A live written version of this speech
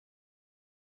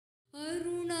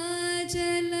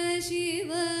अरुणाचल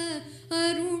शिव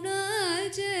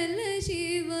अरुणाचल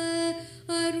शिव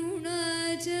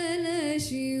अरुणाचल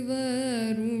शिव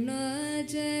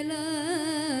अरुणाचल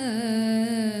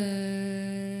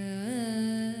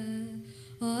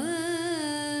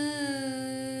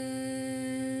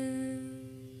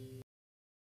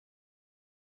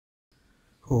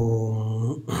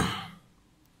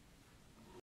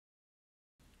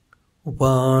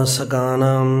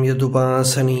उपासकानां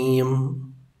यदुपासनीयम्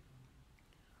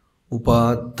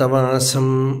उपात्तवासं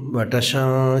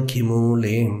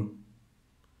वटशाखिमूले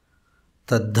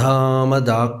तद्धाम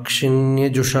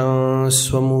दाक्षिण्यजुषा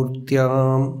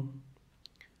स्वमूर्त्यां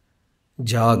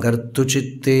जागर्तु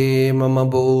चित्ते मम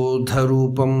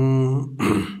बोधरूपम्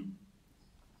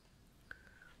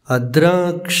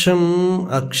अद्राक्षम्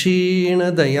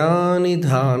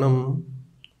अक्षीणदयानिधानम्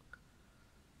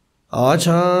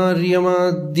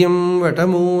आचार्यमाद्यं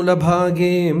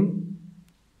वटमूलभागे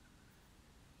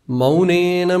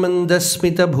मौनेन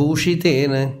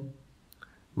मन्दस्मितभूषितेन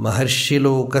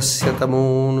महर्षिलोकस्य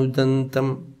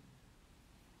तमोनुदन्तम्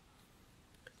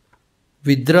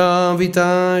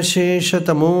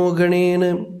विद्राविताशेषतमोगणेन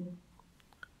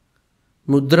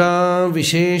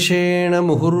मुद्राविशेषेण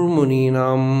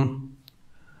मुहुर्मुनीनां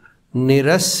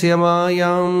निरस्य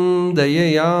मायां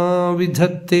दयया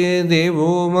विधत्ते देवो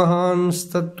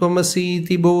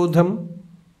महांस्तत्त्वमसीति बोधम्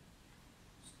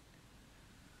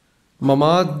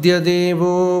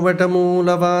ममाद्यदेवो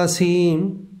वटमूलवासी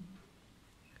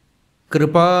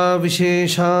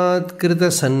कृपाविशेषात्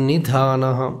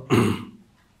कृतसन्निधानः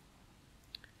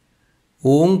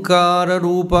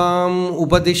ओङ्काररूपाम्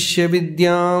उपदिश्य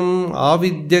विद्याम्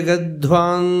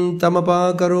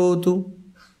आविद्यगध्वान्तमपाकरोतु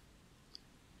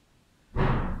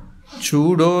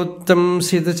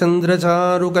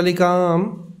चूडोत्तंसितचन्द्रचारुकलिकां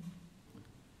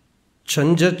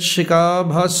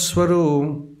चञ्जत्शिखाभास्वरो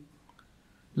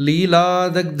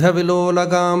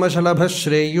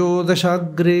लीलादग्धविलोलकामशलभश्रेयो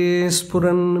दशाग्रे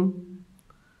स्फुरन्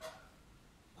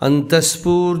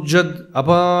अन्तःस्फूर्जद्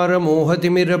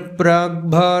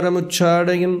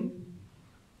अपारमोहतिमिरप्राग्भारमुच्चाटयन्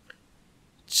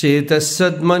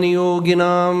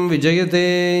चेतःसद्मनियोगिनां विजयते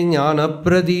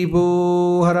ज्ञानप्रदीपो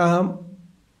हरः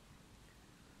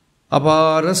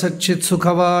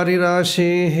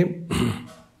अपारसच्चित्सुखवारिराशेः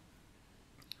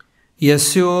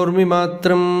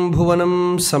यस्योर्मिमात्रं भुवनं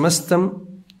समस्तं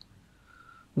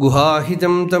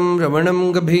गुहाहितं तं रमणं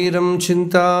गभीरं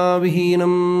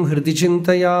चिन्ताविहीनं हृदि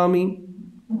चिन्तयामि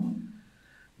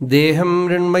देहं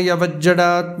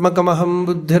ऋण्मयवज्जडात्मकमहं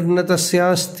बुद्धिर्न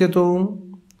तस्यास्त्यतो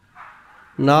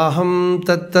नाहं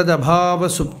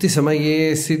तत्तदभावसुप्तिसमये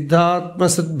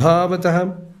सिद्धात्मसद्भावतः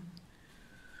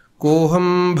कोहं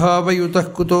भावयुतः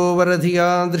कुतो वरधिया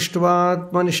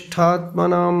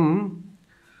दृष्ट्वात्मनिष्ठात्मनां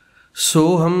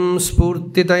सोहं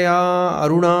स्फूर्तितया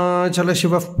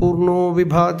अरुणाचलशिवः पूर्णो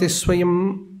विभाति स्वयं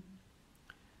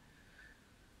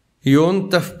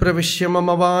योऽन्तः प्रविश्य मम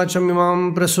वाचमिमां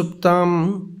प्रसुप्तां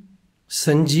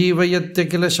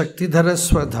सञ्जीवयत्यखिल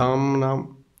शक्तिधरस्वधाम्नाम्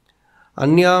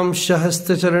अन्यांश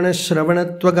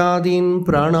हस्तचरणश्रवणत्वगादीन्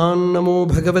प्राणान् नमो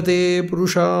भगवते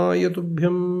पुरुषाय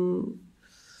तुभ्यम्।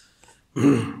 For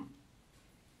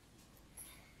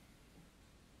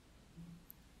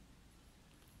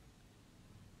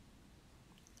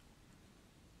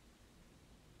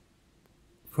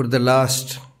the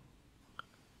last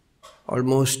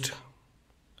almost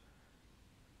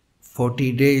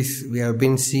 40 days we have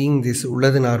been seeing this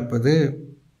Ulladu Narpadu,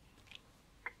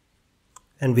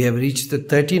 and we have reached the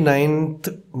 39th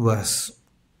verse.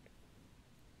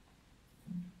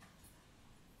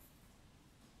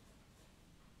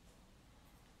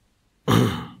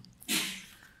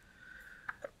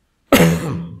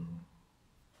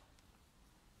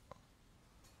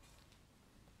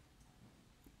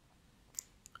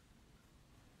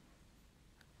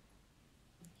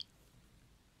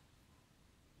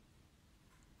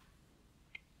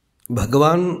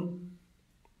 Bhagavan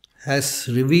has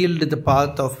revealed the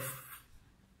path of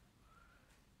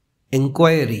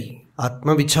inquiry,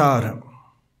 Atma Vichara,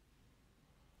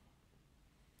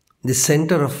 the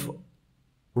center of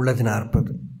Ulladu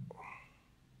Narpadu.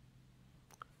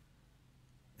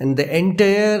 And the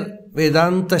entire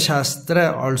Vedanta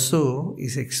Shastra also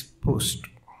is exposed.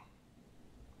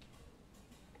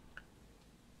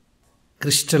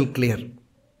 Crystal clear.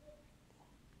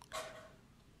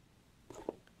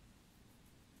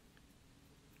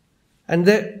 And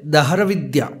the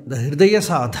Dharavidya, the Hridaya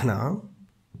Sadhana,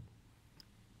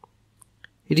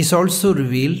 it is also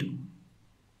revealed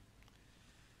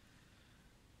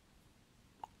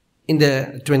in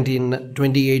the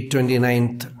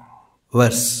 28-29th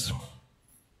verse.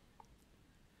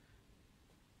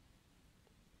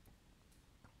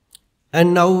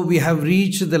 And now we have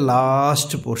reached the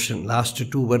last portion, last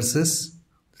two verses.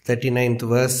 39th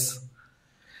verse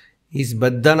is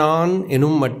baddhaṉ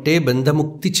eṉṉumaṭṭē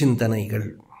bandhamutti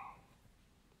cintaṉaigaḻ.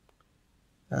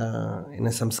 In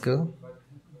a Sanskrit,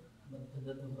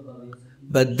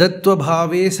 baddhatva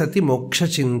bhave sati moksha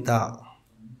cinta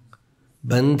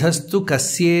bandhastu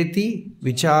kasyeti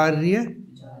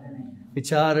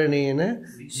vicharanena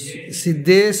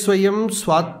siddhe swayam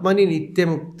swatmani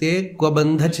nityamukte kva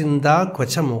bandhacinta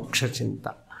kvacha moksha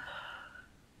cinta.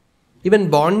 Even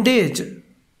bondage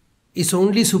is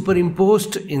only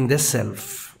superimposed in the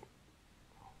self.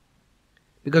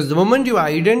 Because the moment you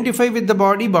identify with the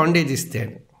body, bondage is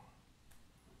there.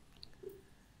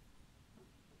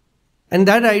 And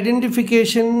that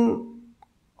identification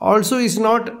also is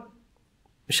not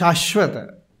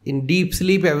shashvata. In deep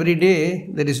sleep every day,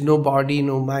 there is no body,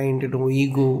 no mind, no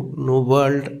ego, no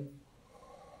world.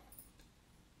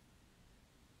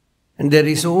 And there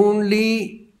is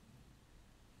only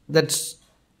that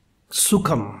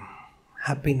sukham,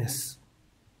 happiness.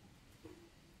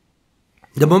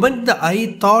 The moment the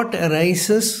I thought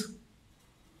arises,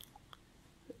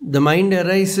 the mind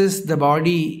arises, the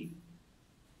body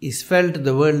is felt,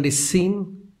 the world is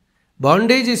seen,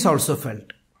 bondage is also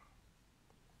felt.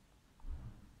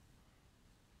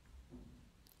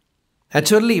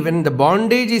 Actually, when the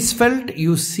bondage is felt,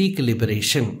 you seek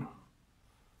liberation.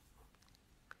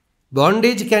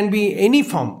 Bondage can be any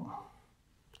form.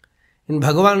 In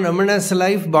Bhagavan Ramana's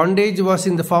life, bondage was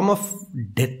in the form of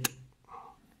death.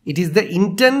 It is the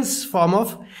intense form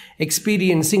of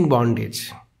experiencing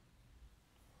bondage.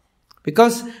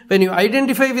 Because when you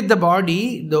identify with the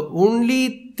body, the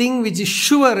only thing which is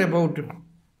sure about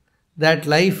that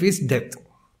life is death.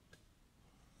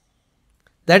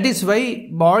 That is why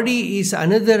body is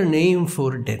another name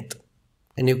for death.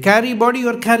 When you carry body, you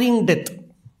are carrying death.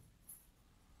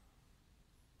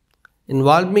 In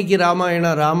Valmiki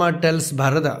Ramayana, Rama tells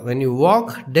Bharata, when you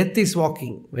walk, death is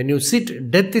walking. When you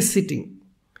sit, death is sitting.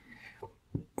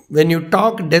 When you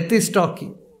talk, death is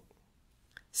talking.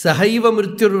 Sahaiva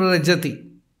mrityurvrajati.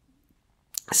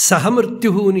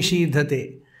 Sahamrityuhu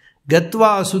nishidhate.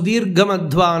 Gatva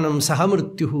sudirgamadhvanam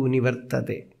sahamrityuhu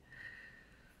nivartate.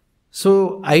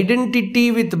 So,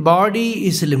 identity with body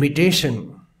is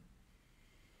limitation.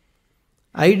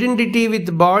 Identity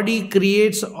with body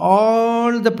creates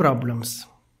all the problems.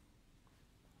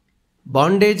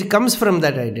 Bondage comes from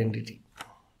that identity.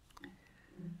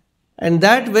 And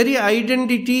that very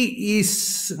identity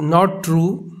is not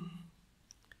true.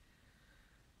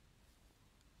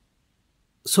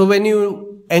 So when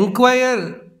you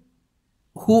inquire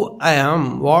who I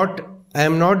am, what I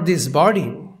am not this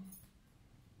body,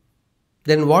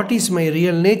 then what is my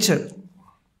real nature?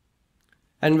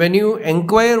 And when you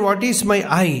inquire what is my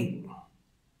I,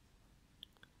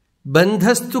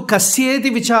 bandhastu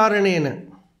kasyeti vicharanena.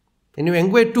 When you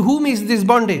inquire to whom is this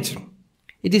bondage?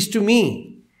 It is to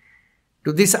me.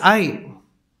 To this I.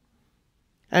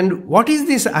 And what is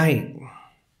this I?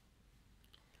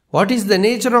 What is the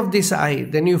nature of this I?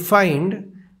 Then you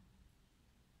find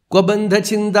kva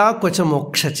bandhacinta kvacha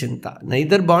moksha cinta.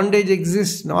 Neither bondage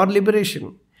exists nor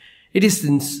liberation. It is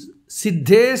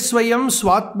siddhe swayam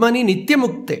swatmani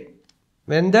nityamukte.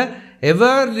 When the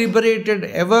ever liberated,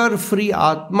 ever free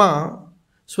Atma,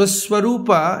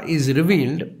 Swaswarupa is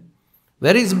revealed,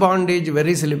 where is bondage, where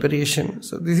is liberation?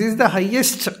 So this is the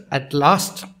highest at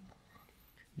last,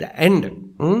 the end.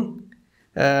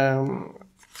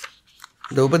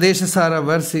 The Upadeshasara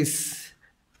verse is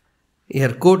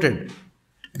here quoted.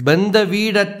 Bandha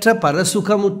வீடற்ற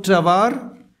பரசுகமுற்றவார்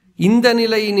இந்த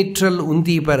நிலை நிற்றல்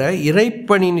உந்தீபர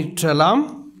இறைப்பணி நிற்றலாம்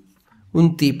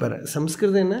உந்தீபர.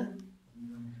 சம்ஸ்கிருதம் என்ன?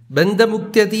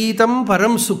 bandhamuktyatītam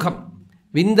param sukham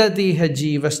vindatiha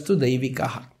jivastu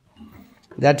daivikaha.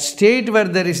 That state where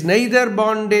there is neither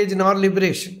bondage nor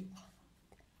liberation.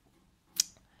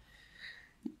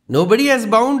 Nobody has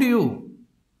bound you.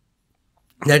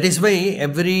 That is why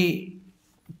every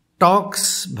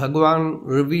talks Bhagavan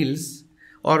reveals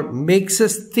or makes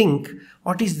us think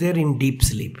what is there in deep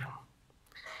sleep.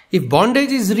 If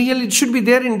bondage is real, it should be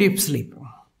there in deep sleep.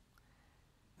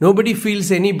 Nobody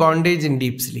feels any bondage in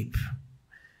deep sleep.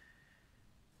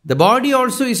 The body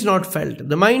also is not felt.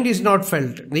 The mind is not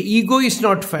felt. The ego is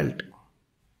not felt.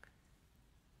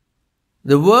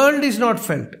 The world is not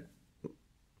felt.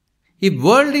 If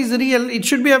world is real, it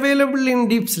should be available in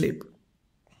deep sleep.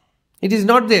 It is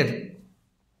not there.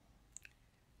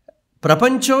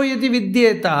 Prapancho yati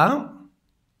vidyeta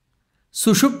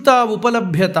sushupta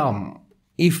upalabhyatam.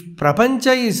 If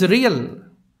prapancha is real,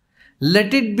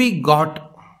 let it be got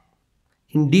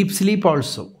in deep sleep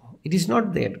also. It is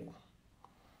not there.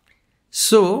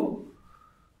 So,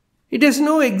 It has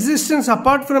no existence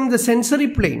apart from the sensory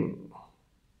plane.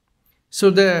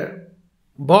 So the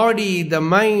body, the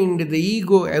mind, the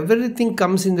ego, everything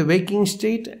comes in the waking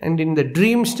state, and in the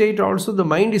dream state also the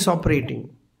mind is operating.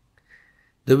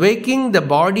 The waking, the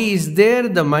body is there,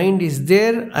 the mind is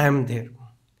there, I am there.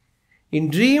 In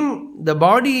dream, the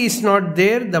body is not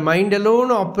there, the mind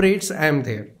alone operates, I am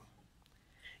there.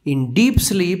 In deep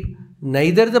sleep,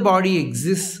 neither the body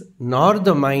exists nor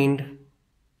the mind.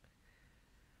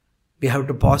 We have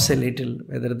to pause a little,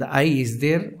 whether the I is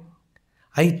there.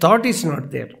 I thought is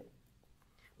not there.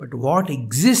 But what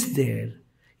exists there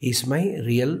is my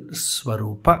real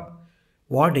Swarupa.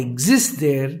 What exists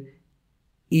there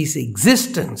is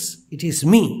existence. It is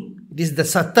me. It is the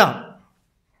Satta.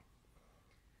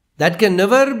 That can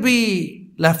never be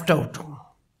left out.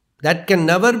 That can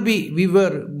never be. We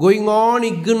were going on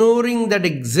ignoring that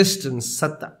existence,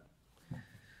 Satta.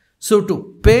 So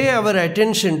to pay our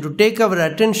attention, to take our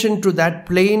attention to that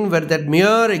plane where that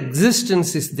mere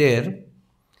existence is there,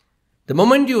 the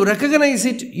moment you recognize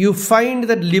it, you find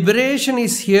that liberation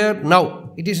is here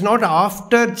now. It is not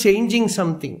after changing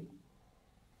something.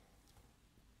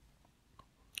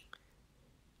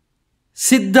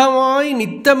 Siddhamāy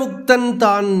nittamuttaṉ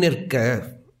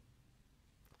taṉṉiṟka.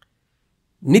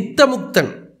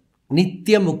 Nittamuttaṉ,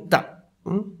 nityamukta.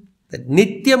 That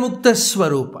nityamukta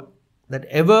swarupa. That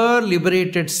ever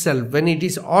liberated self, when it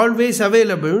is always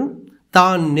available,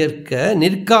 taṉṉiṟka,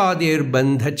 niṛkādēṯ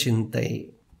bandhacintai.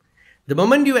 The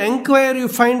moment you inquire, you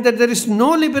find that there is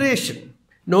no liberation,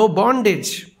 no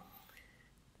bondage.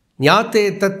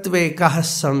 Jnāte tattve kaha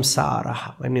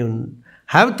samsāraha. When you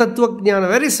have tattva jnana,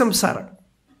 where is samsara?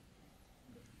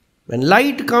 When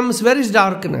light comes, where is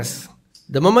darkness?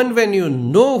 The moment when you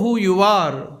know who you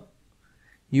are,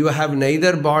 you have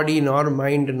neither body, nor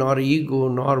mind, nor ego,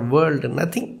 nor world,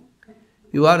 nothing.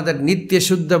 You are that nitya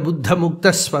shuddha buddha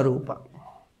mukta swarupa.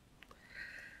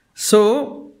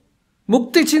 So,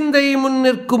 mutticintai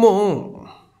muṇṉiṛku.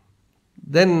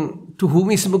 Then, to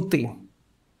whom is mukti?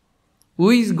 Who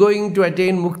is going to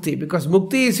attain mukti? Because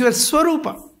mukti is your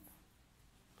swarupa.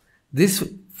 This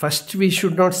first we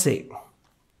should not say.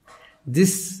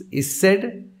 This is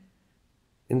said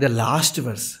in the last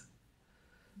verse.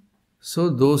 So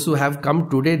those who have come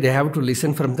today, they have to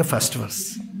listen from the first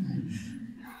verse.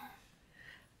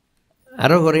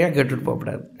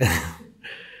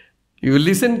 You will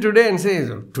listen today and say,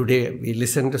 today we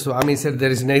listened to Swami said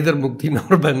there is neither mukti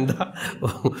nor bandha.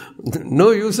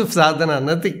 No use of sadhana,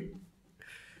 nothing.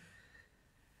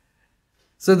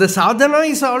 So the sadhana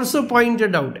is also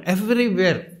pointed out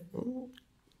everywhere.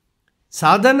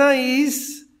 Sadhana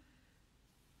is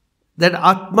that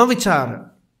Atma Vichara.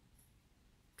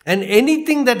 And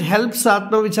anything that helps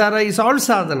Atma Vichara is all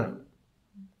sadhana.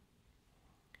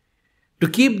 To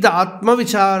keep the Atma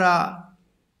Vichara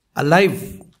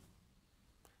alive.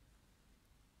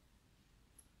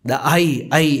 The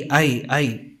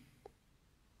I.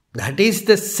 That is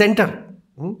the center.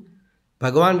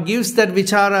 Bhagavan gives that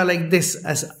vichara like this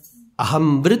as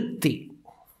aham vritti,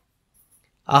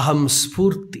 aham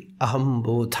spurti, aham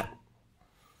bodha.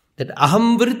 That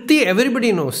aham vritti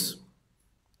everybody knows.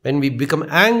 When we become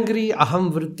angry,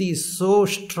 aham vritti is so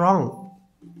strong.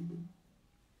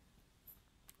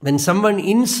 When someone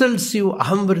insults you,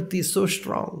 aham vritti is so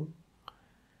strong.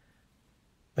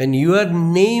 When your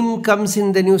name comes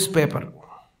in the newspaper,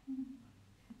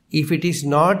 if it is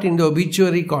not in the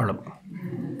obituary column,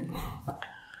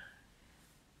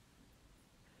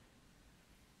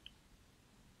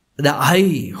 the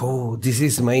I, oh, this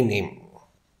is my name.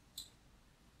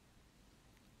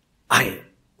 I.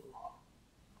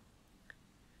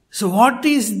 So what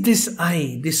is this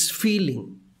I, this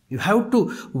feeling? You have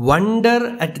to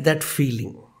wonder at that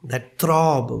feeling, that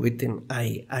throb within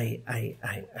I.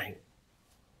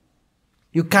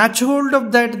 You catch hold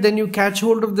of that, then you catch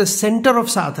hold of the center of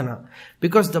sadhana.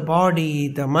 Because the body,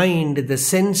 the mind, the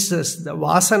senses, the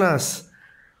vasanas,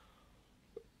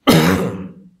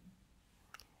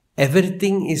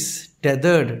 everything is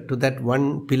tethered to that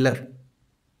one pillar.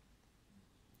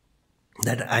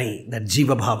 That I, that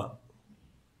jiva bhava.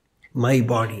 My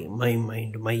body, my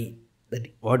mind, that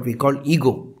what we call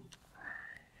ego.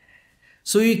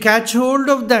 So you catch hold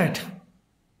of that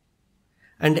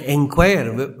and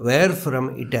inquire where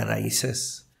from it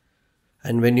arises.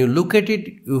 And when you look at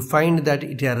it, you find that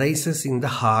it arises in the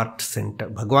heart center.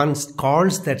 Bhagavan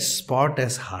calls that spot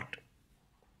as heart.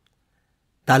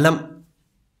 Talam.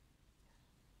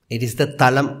 It is the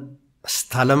talam.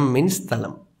 Sthalam means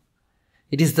talam.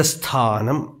 It is the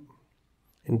sthanam.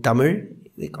 In Tamil,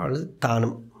 they call it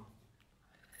tanam.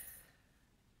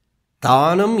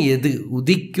 Tanam yedu.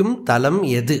 Udikkum talam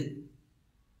yedu.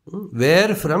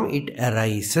 where from it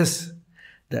arises.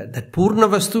 That Purna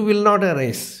Vastu will not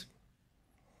arise.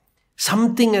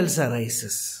 Something else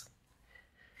arises.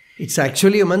 It's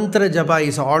actually a mantra japa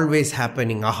is always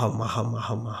happening. Aham, aham,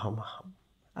 aham, aham, aham.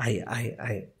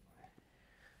 I.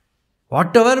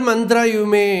 Whatever mantra you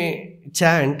may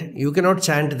chant, you cannot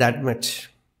chant that much.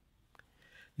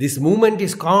 This movement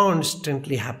is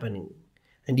constantly happening.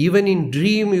 And even in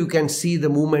dream, you can see the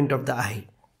movement of the I.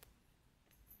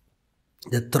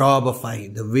 The throb of I,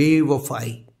 the wave of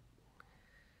I,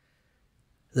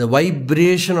 the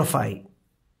vibration of I.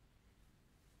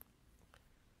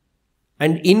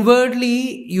 And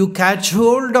inwardly, you catch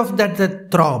hold of that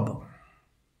throb.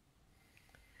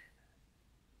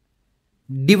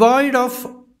 Devoid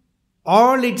of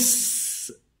all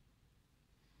its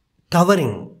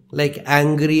covering, like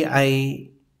angry I,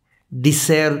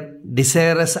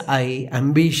 desirous I,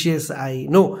 ambitious I.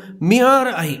 No, mere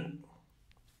I.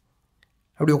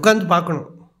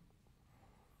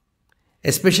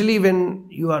 Especially when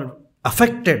you are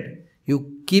affected,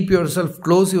 you keep yourself,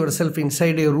 close yourself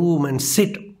inside a room and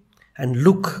sit and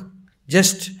look.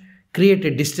 Just create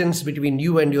a distance between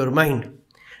you and your mind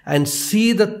and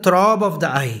see the throb of the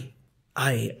I.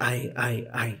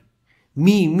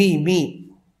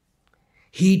 Me.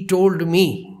 He told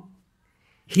me.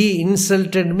 He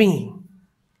insulted me.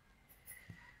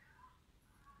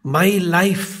 My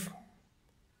life.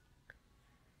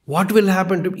 What will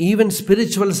happen to even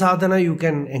spiritual sadhana you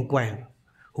can inquire.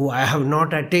 Oh, I have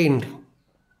not attained.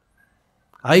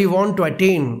 I want to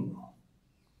attain.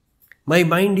 My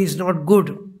mind is not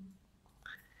good.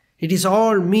 It is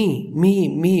all me.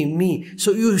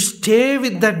 So you stay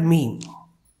with that me.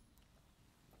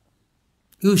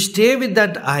 You stay with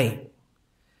that I.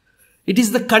 It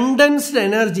is the condensed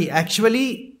energy.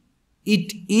 Actually,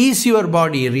 it is your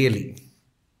body really.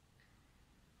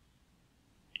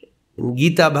 In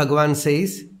Gita, Bhagavan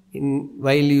says,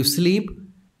 while you sleep,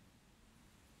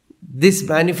 this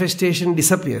manifestation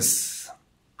disappears.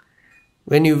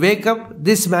 When you wake up,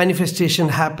 this manifestation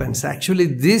happens. Actually,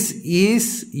 this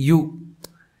is you.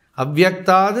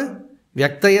 Avyaktad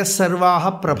vyaktaya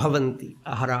sarvaha prabhavanti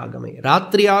aharagame.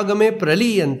 Ratri agame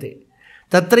praliyante.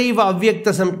 Tatraiva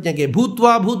avyakta samjnake.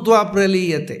 Bhutva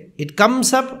praliyate. It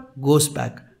comes up, goes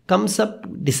back. Comes up,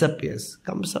 disappears.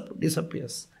 Comes up,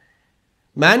 disappears.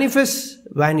 Manifests,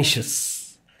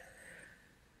 vanishes.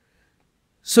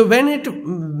 So when it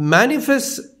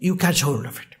manifests, you catch hold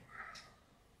of it.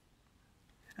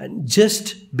 And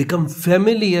just become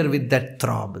familiar with that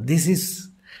throb. This is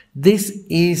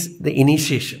the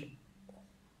initiation.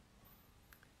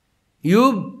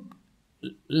 You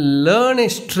learn a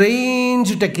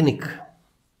strange technique.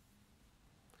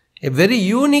 A very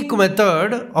unique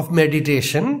method of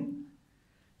meditation,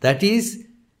 that is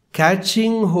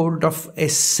catching hold of a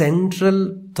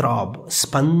central throb,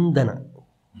 spandana.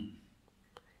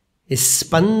 A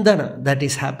spandana that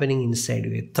is happening inside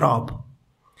you, a throb.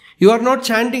 You are not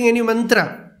chanting any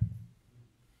mantra.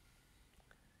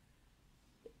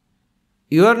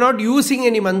 You are not using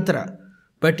any mantra,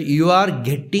 but you are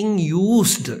getting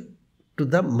used to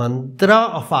the mantra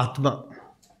of Atma.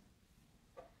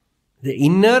 The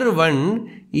inner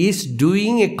one is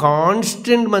doing a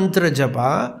constant mantra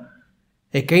japa,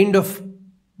 a kind of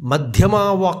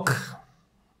madhyama walk.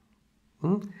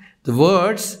 The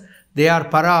words, they are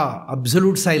para,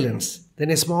 absolute silence.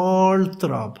 Then a small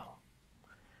throb.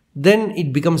 Then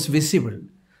it becomes visible.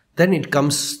 Then it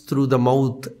comes through the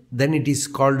mouth. Then it is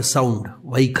called sound,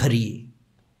 vaikhari.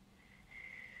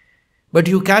 But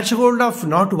you catch hold of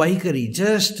not vaikhari,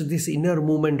 just this inner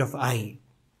movement of I.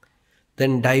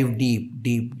 Then dive deep.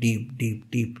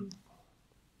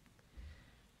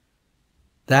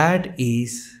 That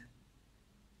is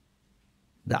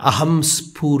the aham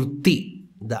spurti.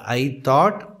 The I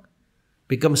thought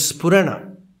becomes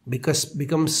spurana. Becomes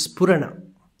spurana.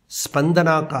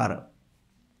 Spandanakara.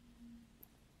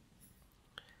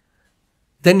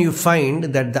 Then you find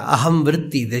that the aham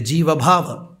vritti, the jiva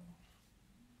bhava,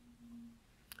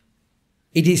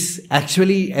 it is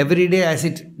actually every day as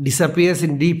it disappears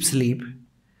in deep sleep.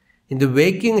 In the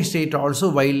waking state also,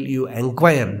 while you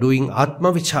inquire, doing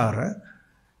atma vichara,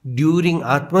 during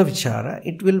atma vichara,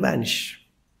 it will vanish.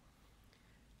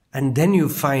 And then you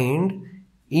find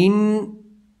in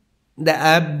the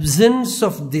absence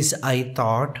of this I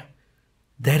thought,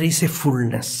 there is a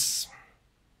fullness.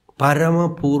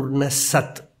 Parama purna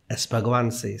sat, as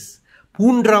Bhagavan says.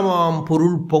 Pundramam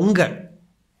purul ponga.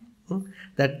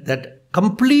 That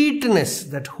completeness,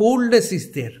 that wholeness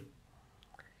is there.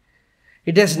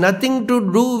 It has nothing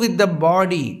to do with the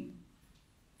body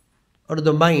or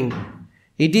the mind.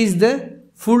 It is the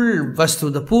full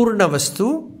vastu, the purna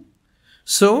vastu,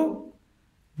 So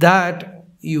that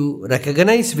you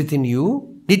recognize within you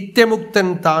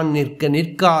nittamuttaṉ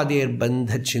niṛkādēṯ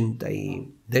bandacintai.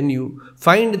 Then you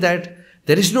find that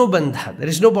there is no bandha, there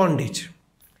is no bondage.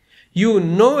 You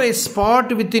know a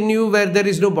spot within you where there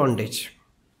is no bondage,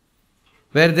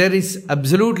 where there is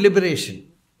absolute liberation.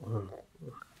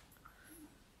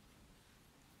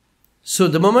 So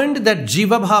the moment that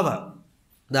jiva bhava,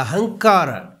 the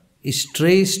ahankara, is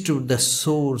traced to the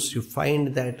source, you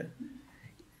find that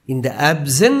in the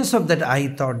absence of that I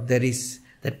thought, there is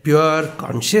that pure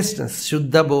consciousness,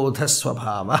 shuddha bodha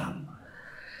svabhava,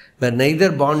 where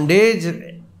neither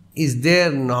bondage is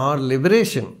there nor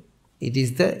liberation. It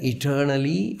is the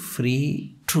eternally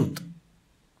free truth,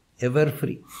 ever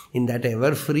free. In that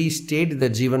ever free state, the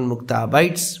Jivan Mukta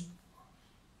abides.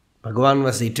 Bhagavan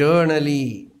was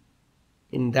eternally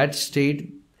in that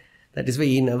state. That is why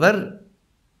he never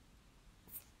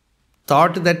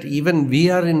thought that even we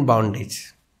are in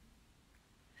bondage.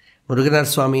 Muruganar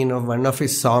Swami, in one of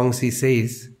his songs, he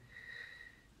says,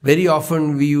 very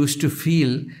often we used to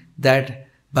feel that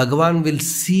Bhagavan will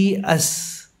see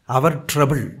us, our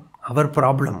trouble, our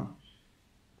problem.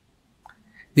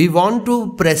 We want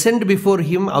to present before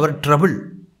him our trouble.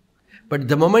 But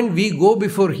the moment we go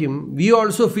before him, we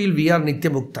also feel we are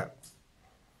nityamukta.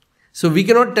 So we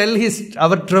cannot tell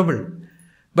our trouble.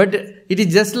 But it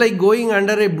is just like going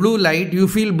under a blue light, you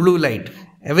feel blue light.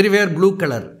 Everywhere blue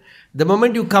color. The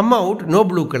moment you come out, no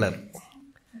blue color.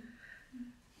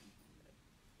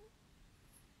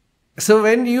 So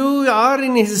when you are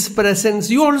in his presence,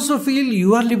 you also feel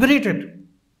you are liberated.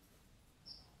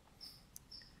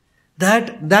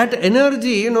 That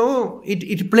energy,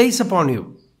 it plays upon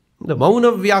you. The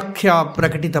mauna vyakhya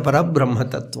prakatita para brahma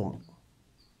tattvam.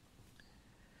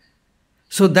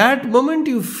 So that moment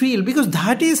you feel, because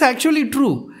that is actually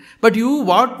true. But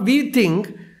what we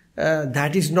think,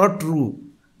 that is not true.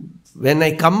 When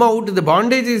I come out, the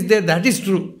bondage is there, that is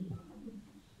true.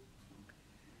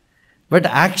 But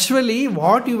actually,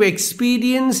 what you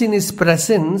experience in his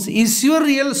presence is your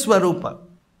real swarupa.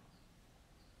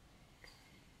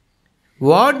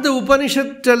 What the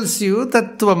Upanishad tells you,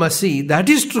 tattvamasi, that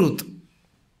is truth.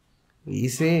 We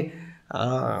say,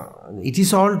 it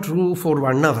is all true for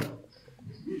 1 hour.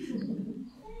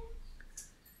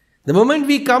 The moment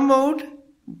we come out,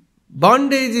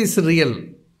 bondage is real.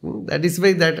 That is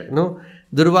why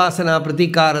Durvasana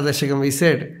Pratikara Dashakam we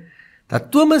said,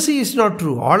 Tattvamasi is not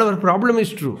true. All our problem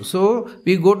is true. So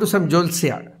we go to some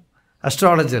Jolsya,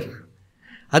 astrologer.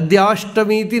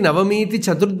 Adhyashtamiti, Navamiti,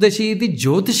 Chaturdashiti,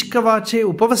 Jyotishkavache,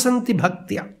 Upavasanti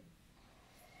Bhaktya.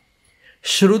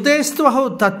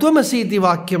 Shrutestvaho Tattvamasi iti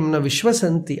vakyam na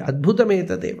vishwasanti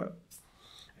adbhutameta.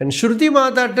 And Shruti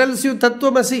Mata tells you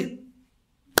Tattvamasi.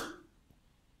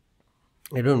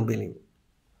 I don't believe.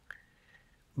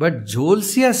 But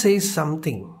Jolsya says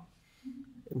something.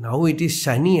 Now it is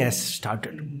Shani has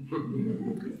started.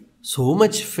 So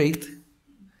much faith.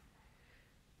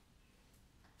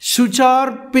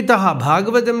 Shucharpitaha,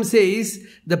 Bhagavatam says,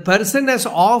 the person has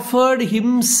offered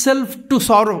himself to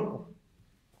sorrow.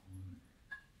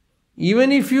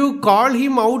 Even if you call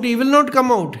him out, he will not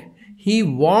come out. He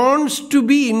wants to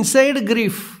be inside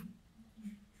grief.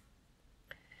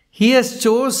 He has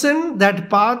chosen that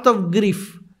path of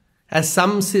grief. As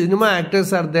some cinema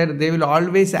actors are there, they will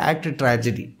always act a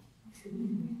tragedy.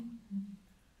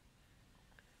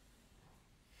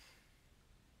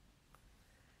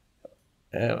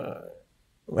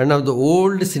 One of the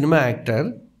old cinema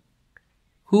actor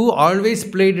who always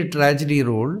played a tragedy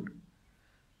role.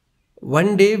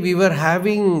 One day we were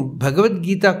having Bhagavad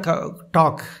Gita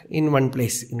talk in one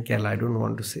place in Kerala. I don't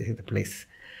want to say the place.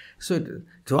 So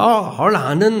it was all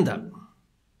Ananda.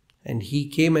 And he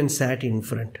came and sat in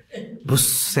front.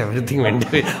 Bus, everything went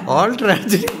away. All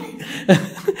tragedy.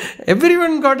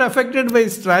 Everyone got affected by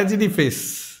his tragedy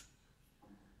face.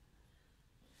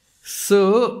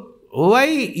 So, why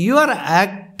you are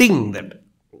acting that?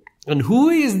 And who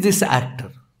is this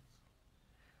actor?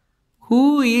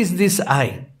 Who is this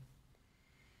I?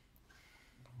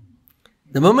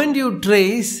 The moment you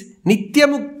trace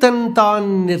nittamuttaṉ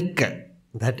niṛka,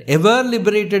 that ever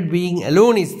liberated being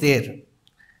alone is there.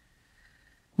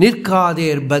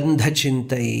 niṛkādēṯ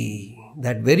bandacintai.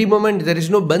 That very moment there is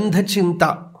no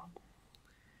bandhacinta.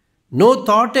 No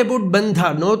thought about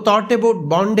bandha, no thought about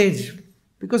bondage.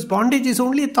 Because bondage is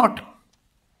only a thought.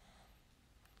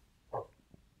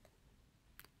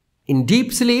 In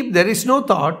deep sleep there is no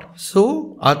thought,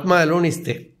 so Atma alone is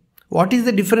there. What is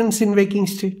the difference in waking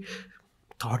state?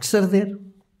 Thoughts are there.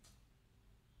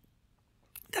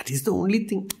 That is the only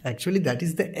thing. Actually, that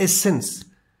is the essence.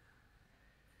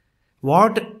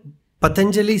 What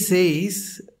Patanjali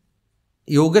says,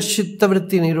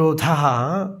 yogaschittavritti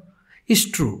nirodha is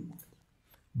true.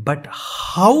 But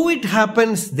how it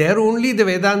happens, there only the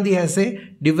Vedanti has a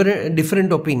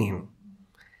different opinion.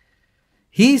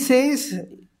 He says,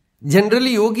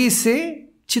 generally yogis say,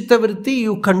 chittavritti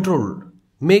you control,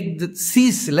 make the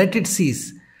cease, let it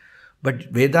cease.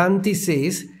 But Vedanti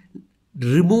says,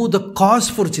 remove the cause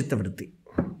for chittavritti.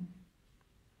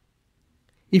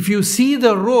 If you see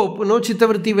the rope, no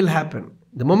chittavritti will happen.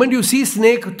 The moment you see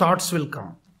snake, thoughts will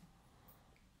come.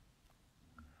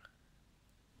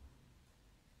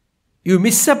 You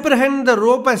misapprehend the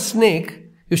rope as snake,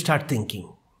 you start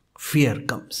thinking. Fear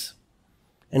comes.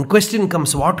 And question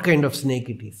comes, what kind of snake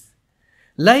it is?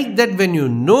 Like that, when you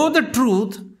know the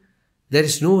truth, there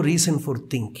is no reason for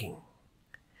thinking.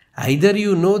 Either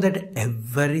you know that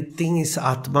everything is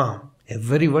Atma,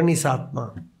 everyone is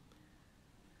Atma.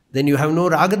 Then you have no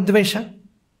ragadvesha,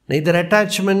 neither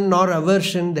attachment nor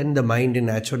aversion, then the mind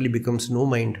naturally becomes no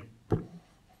mind.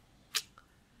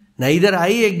 Neither I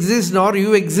exist nor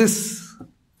you exist,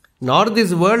 nor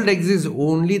this world exists,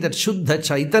 only that Shuddha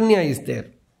Chaitanya is there.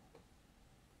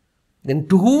 Then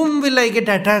to whom will I get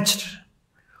attached?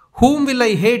 Whom will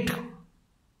I hate?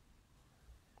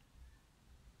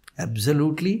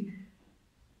 Absolutely.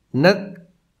 Nat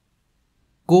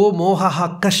ko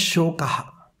mohaha kashokaha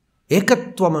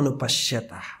ekatvam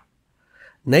anupashyatah.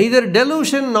 Neither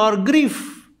delusion nor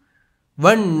grief.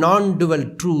 One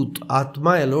non-dual truth,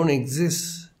 Atma alone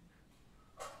exists.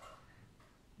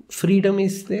 Freedom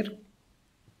is there.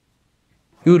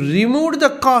 You removed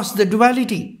the cause, the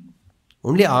duality.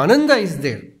 Only Ananda is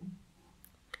there.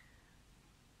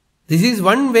 This is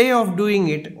one way of doing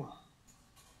it.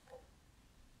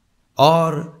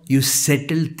 Or you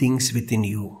settle things within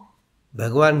you.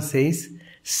 Bhagavan says,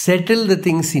 settle the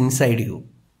things inside you.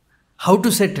 How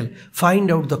to settle?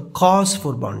 Find out the cause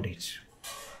for bondage.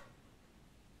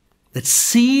 That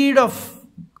seed of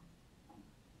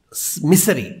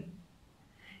misery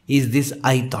is this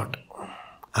I thought,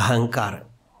 ahankara.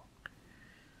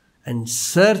 And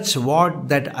search what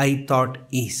that I thought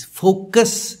is.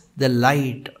 Focus the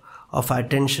light of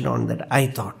attention on that I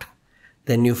thought.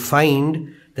 Then you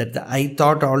find that the I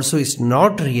thought also is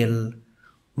not real.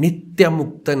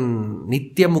 Nittamutta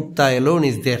alone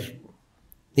is there.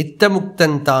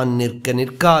 Nittamuttaṉ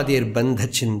niṛkādēṯ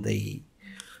bandhacintai,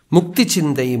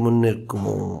 mutticintai muṉṉiṛku.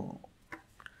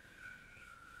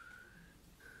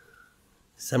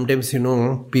 Sometimes,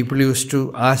 people used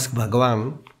to ask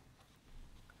Bhagavan,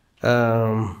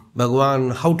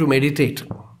 how to meditate.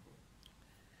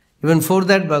 Even for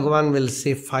that, Bhagavan will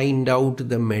say, find out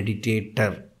the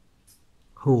meditator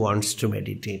who wants to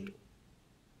meditate.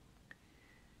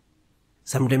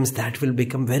 Sometimes that will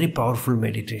become very powerful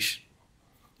meditation.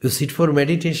 You sit for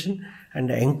meditation and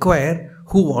inquire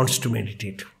who wants to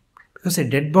meditate. Because a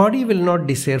dead body will not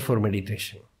desire for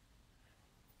meditation.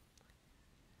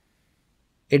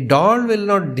 A doll will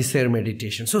not desire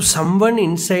meditation. So someone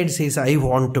inside says, I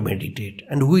want to meditate.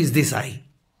 And who is this I?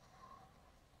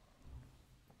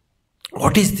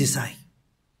 What is this I?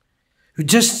 You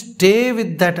just stay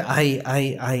with that I.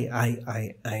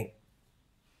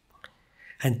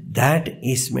 And that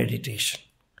is meditation.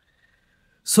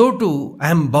 So too,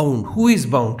 I am bound. Who is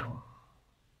bound?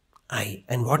 I.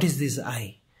 And what is this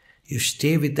I? You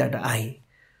stay with that I.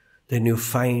 Then you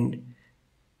find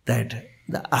that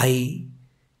the I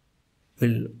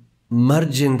will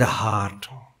merge in the heart.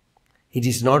 It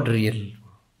is not real.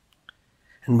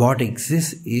 And what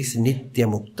exists is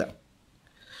nityamukta.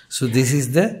 So this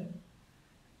is the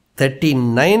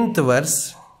 39th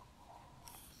verse.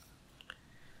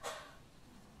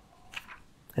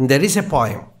 And there is a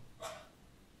poem.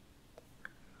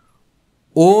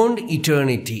 Owned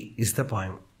eternity is the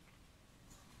poem.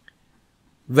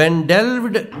 When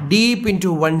delved deep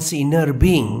into one's inner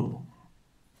being,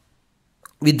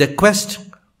 with the quest,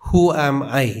 who am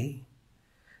I?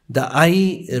 The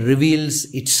I reveals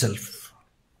itself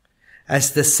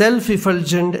as the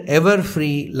self-effulgent,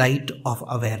 ever-free light of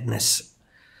awareness.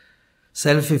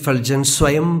 Self-effulgent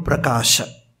Swayam Prakasha,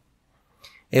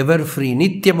 ever-free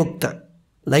Nityamukta,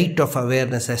 light of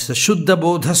awareness as the Shuddha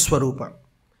Bodha Swarupa.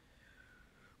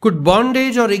 Could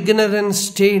bondage or ignorance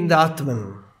stay in the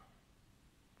Atman?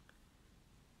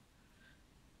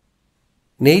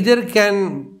 Neither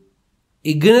can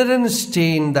ignorance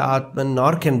stay in the Atman,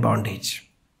 nor can bondage.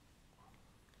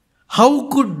 How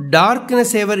could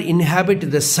darkness ever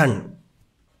inhabit the sun?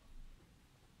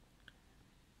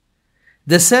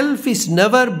 The self is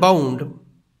never bound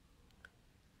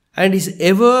and is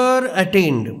ever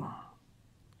attained.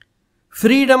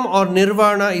 Freedom or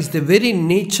nirvana is the very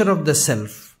nature of the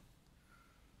self.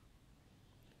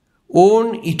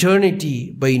 own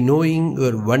eternity by knowing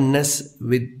your oneness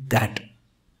with that.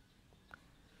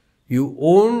 You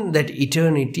own that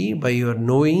eternity by your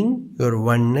knowing your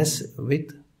oneness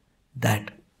with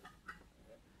that.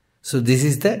 So this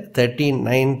is the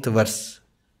 39th verse.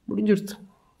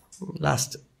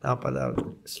 Last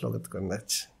Narpadu slogathukku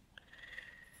vandachu.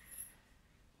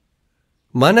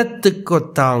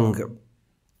 Manatthukkottang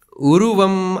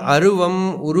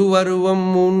uru-v-aruvam uru-v-aruvam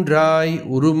moonrai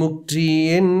uru-mukti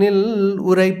eṉṇில்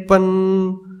உரைப்பன்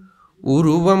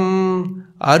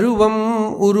uru-v-aruvam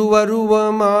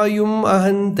uru-v-aruvam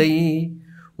ahandai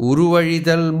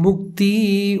uru-vழிதல் Mukti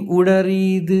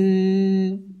உணரீது.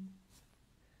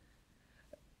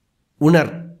 Unar.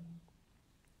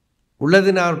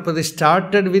 Ulladu Narpadu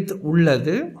started with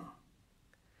Ulladu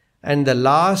and the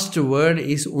last word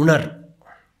is Unar.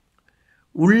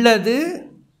 Ulladu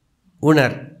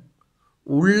Unar.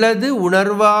 Ulladu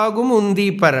unarvagum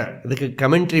undi para. This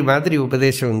commentary madri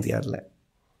upadesha undi arla.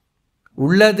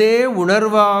 Ullade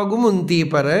unarvagum undi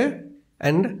para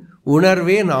and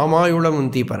unarve namayulam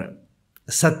undi para.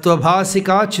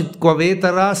 Sattvabhasika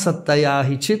chitkvavetara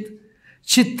sattayahi chit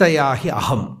chittayahi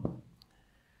aham.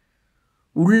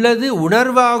 Ulladu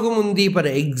unarvagum undi para.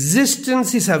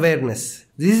 Existence is awareness.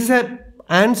 This is an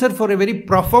answer for a very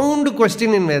profound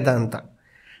question in Vedanta.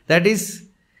 That is,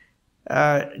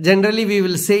 generally we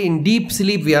will say in deep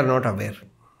sleep we are not aware.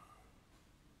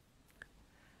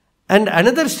 And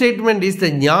another statement is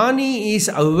the jnani is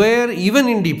aware even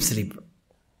in deep sleep.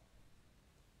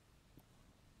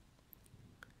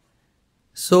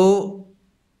 So,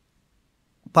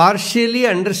 partially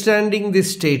understanding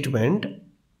this statement,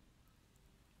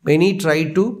 many try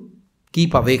to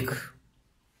keep awake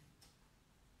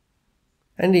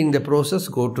and in the process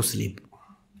go to sleep.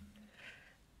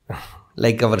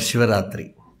 Like our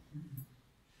Shivaratri.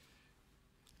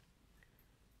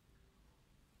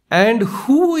 And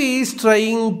who is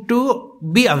trying to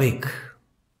be awake?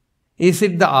 Is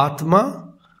it the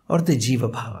Atma or the Jiva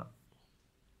Bhava?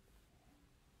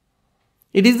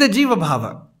 It is the Jiva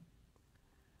Bhava.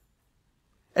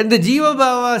 And the Jiva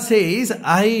Bhava says,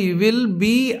 I will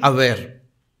be aware.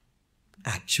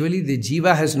 Actually, the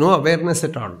Jiva has no awareness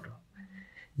at all.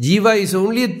 Jiva is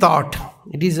only a thought.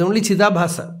 It is only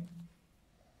Chidabhasa.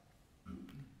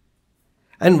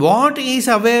 And what is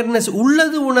awareness?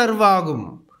 Ulladu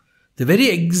unarvagum. The very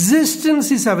existence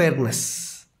is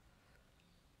awareness.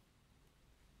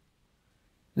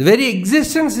 The very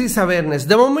existence is awareness.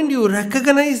 The moment you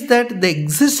recognize that the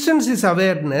existence is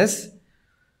awareness,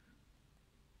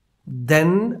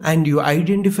 then, and you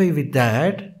identify with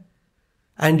that,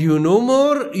 and you no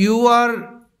more, you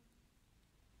are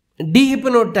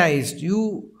dehypnotized.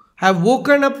 You have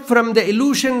woken up from the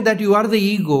illusion that you are the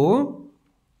ego.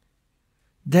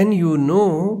 Then you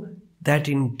know that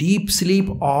in deep sleep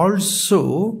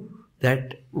also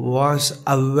that was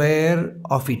aware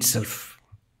of itself.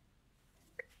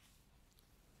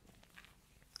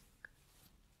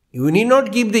 You need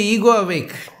not keep the ego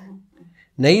awake.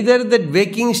 Neither the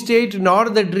waking state, nor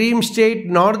the dream state,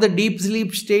 nor the deep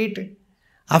sleep state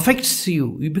affects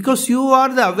you. Because you are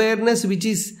the awareness which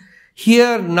is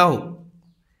here now.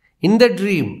 In the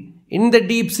dream. In the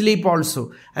deep sleep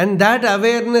also. And that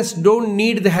awareness don't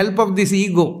need the help of this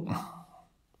ego.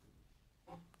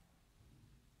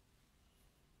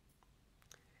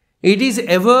 It is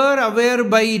ever aware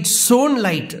by its own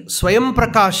light. Swayam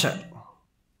Prakasha.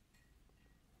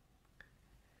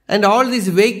 And all this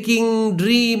waking,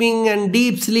 dreaming and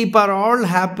deep sleep are all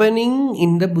happening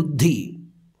in the buddhi.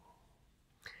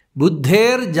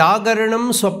 Buddher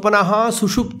jagaranam swapanaha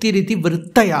sushuptiriti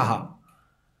vrittayaha.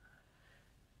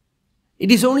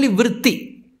 It is only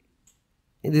vritti.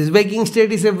 This waking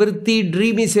state is a vritti,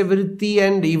 dream is a vritti,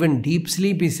 and even deep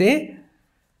sleep is a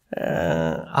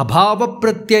abhava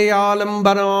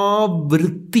pratyayalambana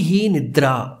vrittihi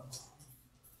nidra.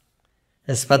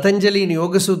 As Patanjali in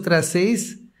Yoga Sutra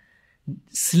says,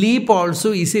 sleep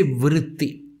also is a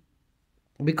vritti.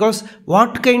 Because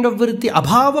what kind of vritti?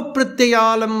 Abhava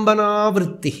pratyayalambana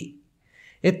vrittihi.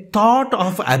 A thought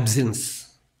of absence.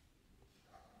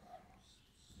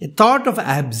 A thought of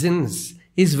absence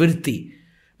is vritti.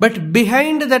 But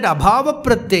behind that abhava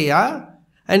pratyaya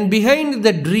and behind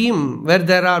the dream where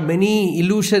there are many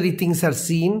illusory things are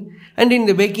seen, and in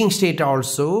the waking state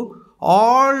also,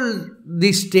 all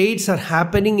these states are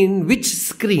happening in which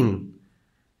screen?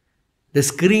 The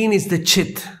screen is the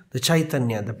chit, the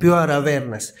chaitanya, the pure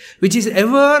awareness, which is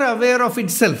ever aware of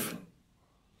itself.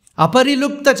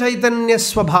 Aparilupta chaitanya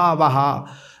swabhavaha.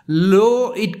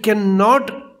 Lo, it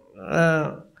cannot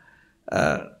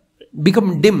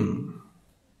become dim.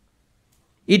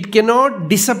 It cannot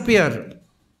disappear.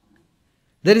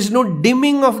 There is no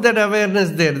dimming of that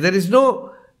awareness there. There is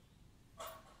no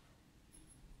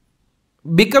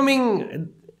becoming,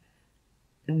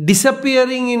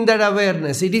 disappearing in that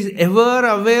awareness. It is ever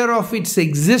aware of its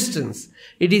existence.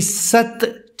 It is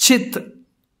Sat, Chit,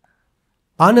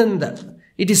 Ananda.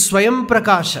 It is Swayam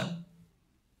Prakasha.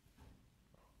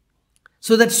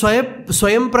 So that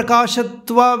Swayam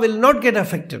Prakashatva will not get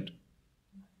affected.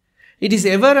 It is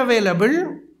ever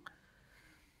available.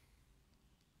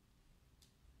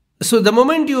 So the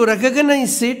moment you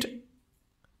recognize it,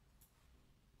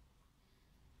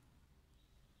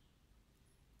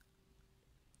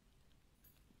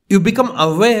 you become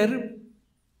aware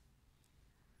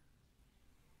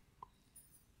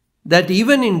that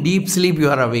even in deep sleep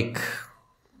you are awake.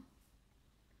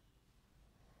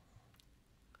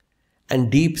 And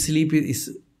deep sleep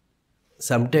is,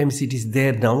 sometimes it is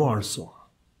there now also.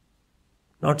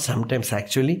 Not sometimes,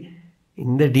 actually.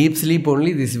 In the deep sleep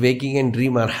only this waking and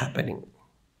dream are happening.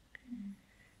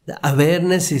 The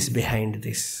awareness is behind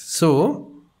this.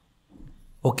 So,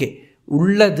 okay,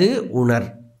 Ulladu,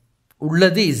 unar.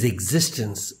 Ulladu is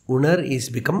existence. Unar is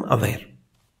become aware.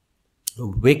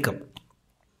 Wake up.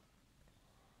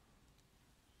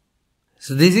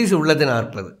 So this is Ulladu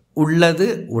Narpadu.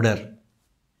 Ulladu, unar.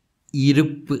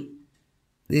 Iruppu.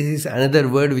 This is another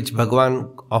word which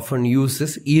Bhagavan often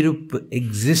uses. Iruppu,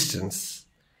 existence,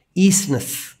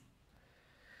 easiness.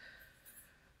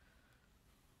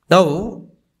 Now,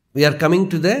 we are coming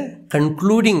to the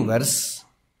concluding verse.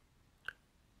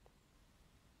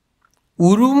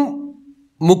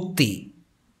 Uru-mukti.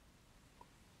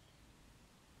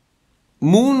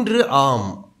 Moonru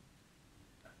arm.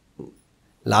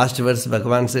 Last verse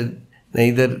Bhagavan said,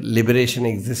 neither liberation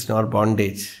exists nor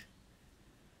bondage.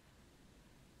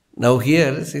 Now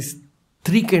here is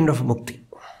three kind of mukti.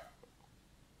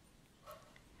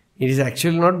 It is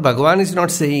actually not, Bhagavan is not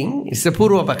saying, it's a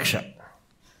Purva Paksha.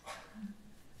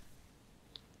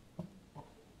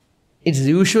 It's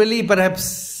usually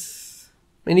perhaps,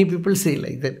 many people say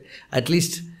like that. At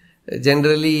least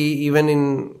generally even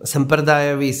in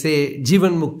Sampradaya we say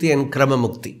Jivan Mukti and Krama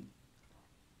Mukti.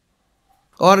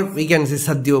 Or we can say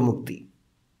Sadhyo Mukti.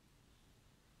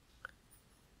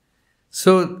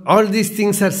 So all these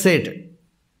things are said.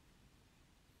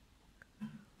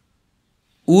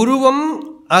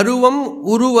 Uru-v-aruvam,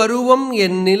 uru-v-aruvam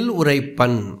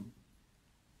eṉṇṛu-uraippan.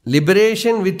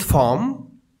 Liberation with form,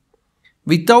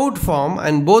 without form,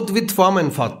 and both with form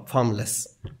and formless.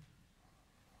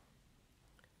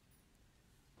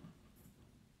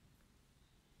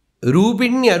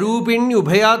 Rūpiņ-arūpiņ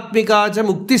ubhayātmikāca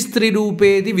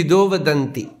muktistri-rūpēdi vido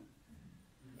vadanti.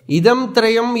 Idam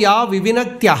trayam ya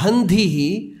vivinakti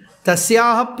ahandhihi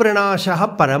tasyaha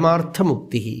pranāṣaha paramartha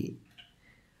muktihi.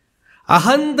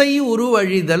 Ahandai-uru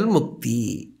vazhidal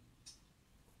mukti.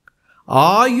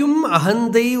 Ayum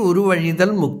ahandai-uru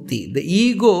vazhidal mukti. The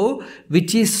ego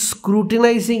which is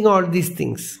scrutinizing all these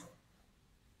things.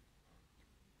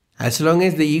 As long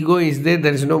as the ego is there,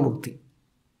 there is no mukti.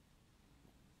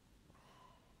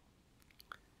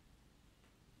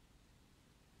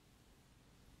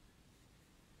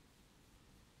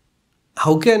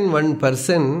 How can one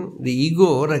person, the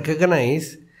ego,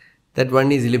 recognize that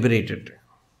one is liberated?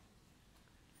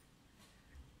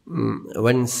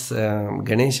 Once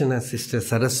Ganeshana's sister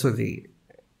Saraswati,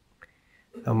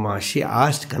 she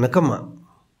asked Kanakamma,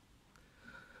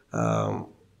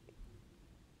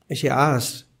 she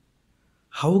asked,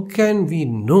 how can we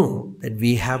know that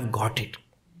we have got it?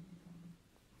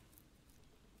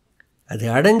 அது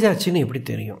அடைஞ்சாச்சுன்னு எப்படி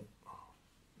தெரியும்?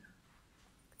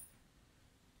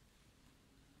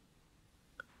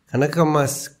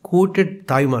 கனகம்மா's quoted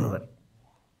Thayumanavar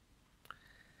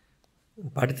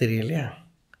பாட்டு தெரியும் இல்லையா?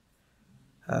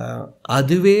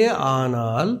 அதுவே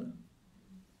ஆனால்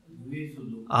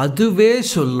அதுவே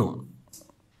சொல்லும்.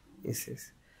 Yes, yes.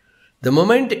 The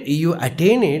moment you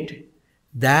attain it,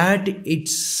 that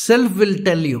itself will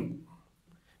tell you,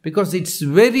 because its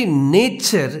very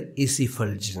nature is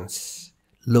effulgence,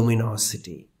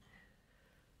 luminosity,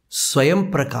 swayam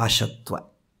prakashatva.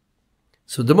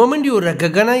 So the moment you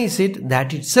recognize it,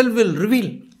 that itself will reveal.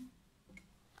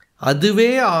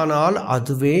 அதுவே ஆனால்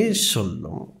அதுவே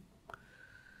சொல்லும்.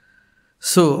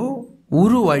 So,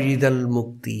 uru-vazhidal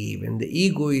mukti, when the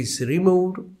ego is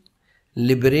removed,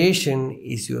 liberation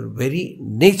is your very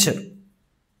nature.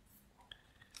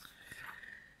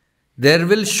 There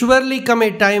will surely come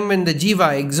a time when the jiva,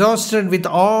 exhausted with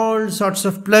all sorts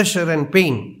of pleasure and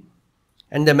pain,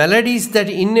 and the melodies that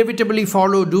inevitably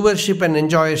follow doership and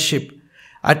enjoyership,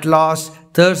 at last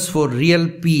thirsts for real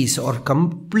peace or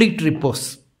complete repose.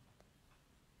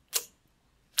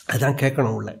 அதான்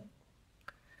கேட்கணும் உள்ள.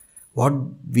 what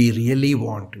we really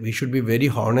want. We should be very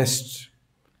honest.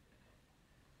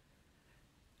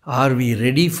 Are we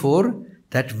ready for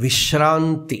that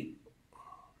Vishranti?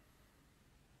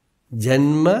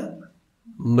 Janma,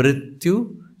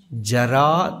 Mrityu,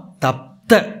 Jara,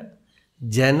 Tapta,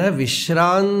 Jana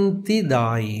Vishranti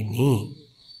Daini.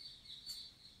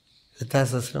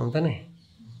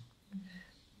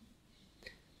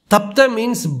 Tapta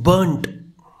means burnt,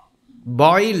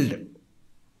 boiled.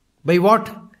 By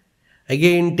what?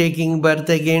 Again taking birth,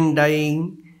 again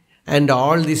dying, and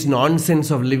all this nonsense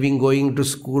of living, going to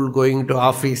school, going to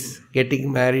office,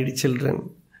 getting married, children.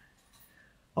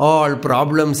 All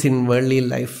problems in worldly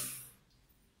life.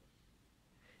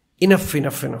 Enough,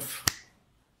 enough, enough.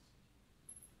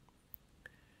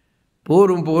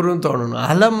 Porum thonunu.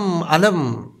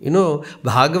 Alam. You know,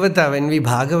 Bhagavata, when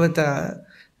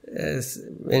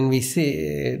we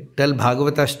tell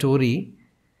Bhagavata story,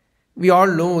 we all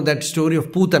know that story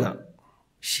of Putana.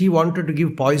 She wanted to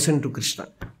give poison to Krishna.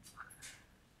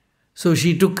 So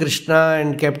she took Krishna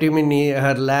and kept him in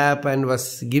her lap and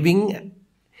was giving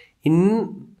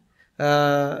in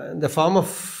the form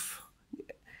of...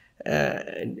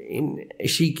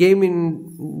 she came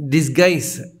in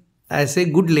disguise as a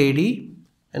good lady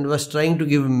and was trying to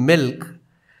give milk,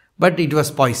 but it was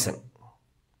poison.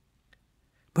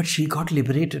 But she got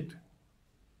liberated.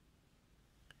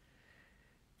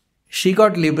 She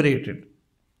got liberated.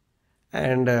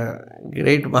 And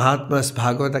great Mahatmas,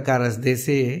 Bhagavatakaras, they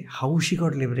say, how she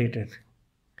got liberated?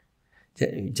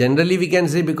 Generally we can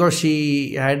say because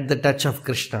she had the touch of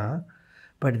Krishna.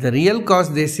 But the real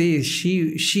cause, they say, is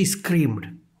she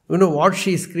screamed. You know what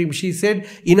she screamed? She said,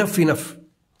 enough, enough.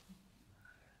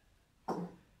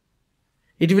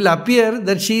 It will appear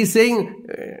that she is saying,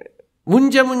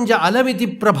 Munja munja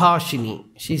alamiti prabhashini.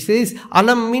 She says,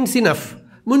 alam means enough.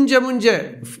 Munja,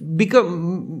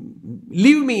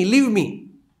 leave me.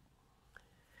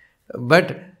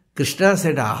 But Krishna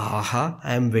said, I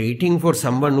am waiting for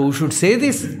someone who should say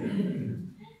this.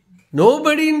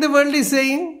 Nobody in the world is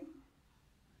saying.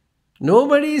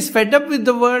 Nobody is fed up with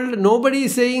the world. Nobody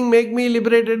is saying, make me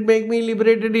liberated,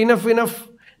 enough.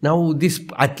 Now this,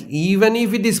 even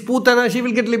if it is Putana, she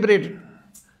will get liberated.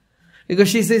 Because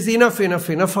she says, enough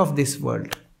of this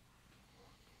world.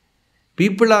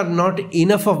 People are not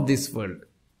enough of this world.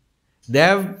 They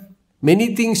have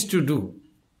many things to do.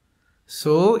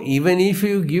 So, even if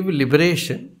you give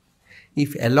liberation,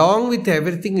 if along with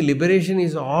everything liberation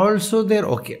is also there,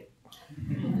 okay.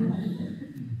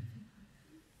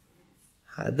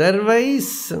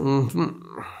 Otherwise,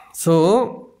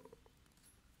 so,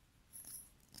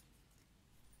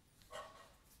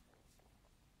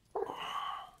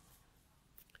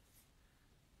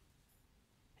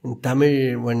 in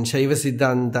Tamil, one Shaiva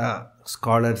Siddhanta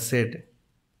scholar said,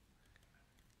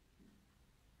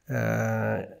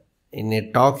 in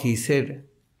a talk he said,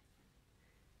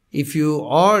 if you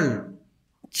all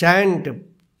chant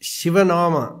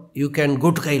Shivanama, you can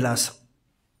go to Kailasa.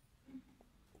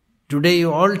 Today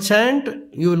you all chant,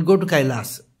 you will go to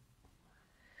Kailasa.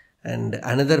 And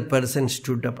another person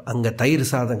stood up, Anga Tair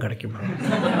Sadam Kadakima.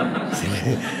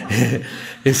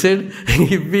 He said,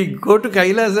 if we go to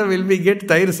Kailasa, will we get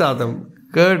Tair Sadam?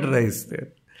 Curd rice there.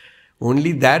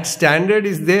 Only that standard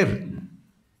is there.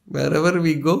 Wherever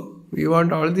we go, we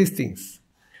want all these things.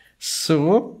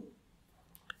 So,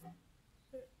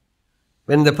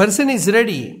 when the person is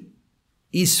ready,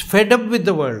 is fed up with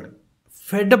the world,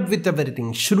 fed up with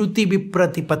everything, Shruti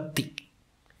Vipratipatti.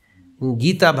 In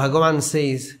Gita, Bhagavan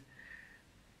says,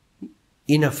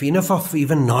 enough of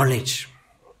even knowledge.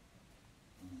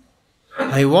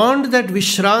 I want that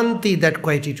Vishranti, that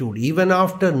quietude. Even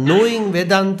after knowing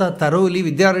Vedanta thoroughly,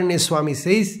 Vidyaranya Swami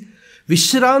says,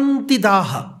 Vishranti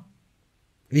Daha.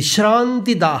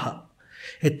 Vishranti Daha.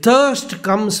 A thirst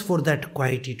comes for that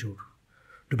quietude.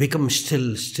 To become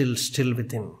still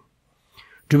within.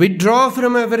 To withdraw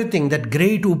from everything, that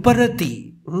great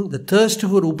Uparati. The thirst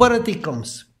for Uparati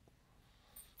comes.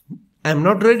 I am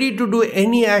not ready to do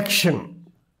any action.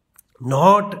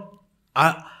 Not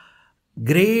a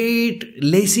great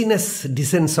laziness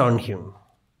descends on him.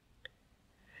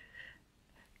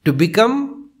 To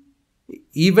become,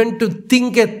 even to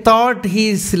think a thought, he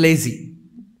is lazy.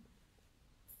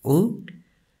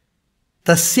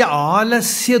 Tasya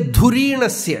alasya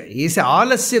dhurinasya. He says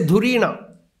alasya dhurina.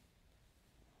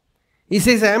 He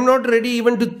says, I am not ready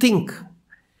even to think.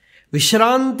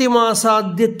 Vishranti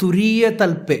masadya turiya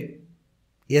talpe.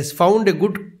 He has found a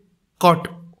good cot,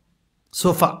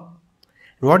 sofa.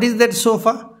 What is that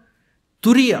sofa?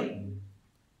 Turiya.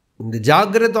 The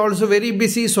Jagrat also very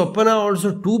busy, Swapana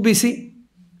also too busy.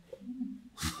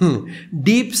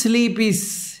 Deep sleep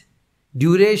is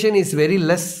duration is very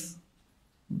less.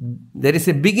 There is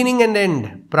a beginning and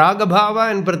end.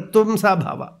 Pragabhava and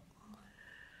pratvamsabhava.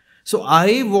 So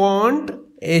I want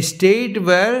a state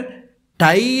where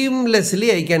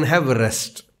timelessly I can have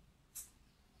rest.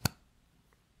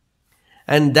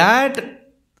 And that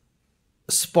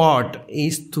spot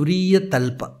is Turiya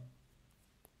Talpa.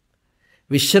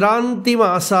 Vishranti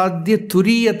Asadhya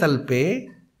Turiya Talpe.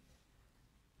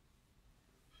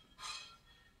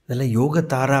 That's Yoga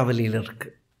Taravalil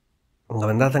irukku. Unga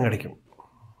vandhathan kadaikum.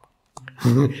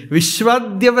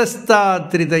 Vishwadyavastha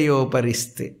Tritayo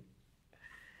Pariste.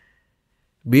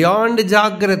 Beyond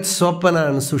Jagrat, Swapana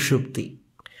and Sushupti.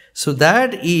 So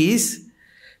that is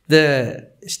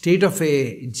the state of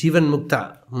a Jivan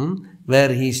Mukta, where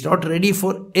he is not ready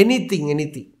for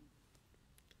anything.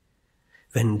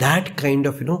 When that kind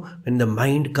of, when the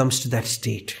mind comes to that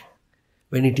state,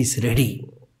 when it is ready,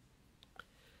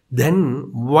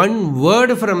 then one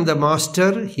word from the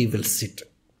master, he will sit.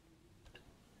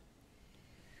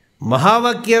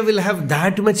 Mahavakya will have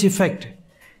that much effect.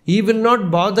 He will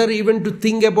not bother even to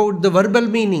think about the verbal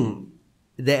meaning.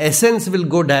 The essence will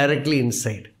go directly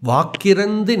inside.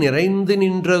 Vakkirandhu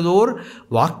niraindhu nindrador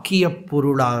vakkiya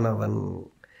purulanavan.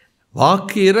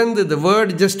 Vakkirandhu, the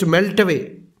word just melt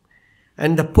away.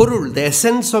 And the purul, the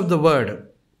essence of the word,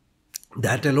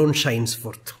 that alone shines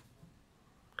forth.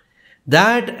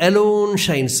 That alone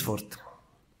shines forth.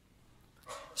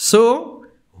 So,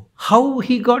 how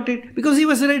he got it? Because he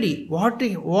was ready. What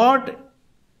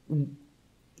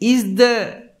is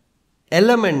the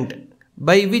element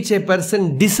by which a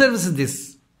person deserves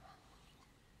this?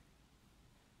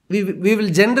 We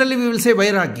will say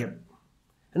Vairagya.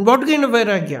 And what kind of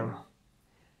Vairagya?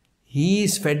 He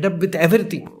is fed up with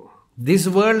everything. This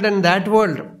world and that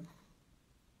world.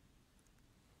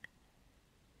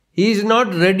 He is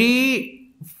not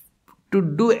ready to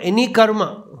do any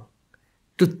karma,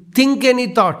 to think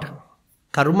any thought.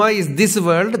 Karma is this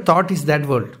world, thought is that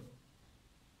world.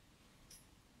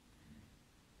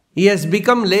 He has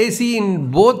become lazy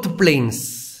in both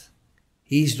planes.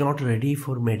 He is not ready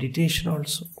for meditation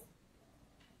also.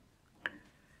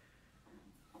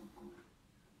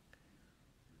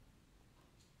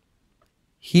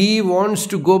 He wants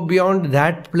to go beyond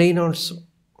that plane also.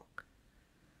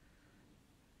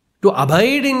 To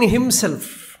abide in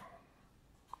himself.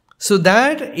 So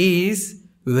that is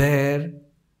where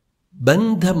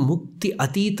bandhamutti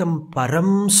atitam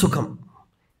param sukham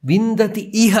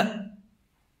vindati iha.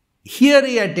 Here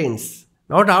he attains,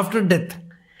 not after death.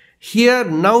 Here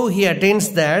now he attains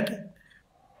that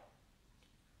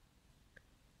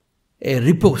a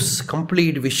repose,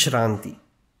 complete vishranti.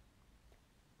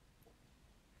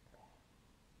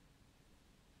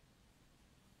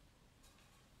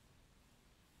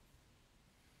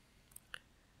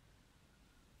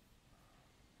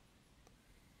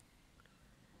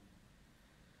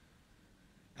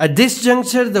 At this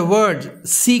juncture, the word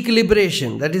seek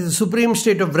liberation, that is the supreme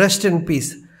state of rest and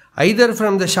peace, either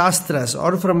from the Shastras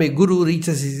or from a Guru,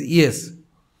 reaches his ears.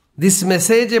 This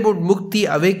message about mukti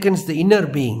awakens the inner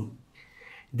being,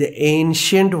 the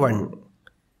ancient one,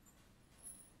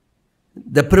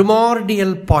 the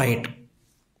primordial poet.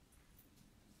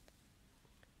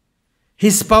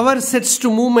 His power sets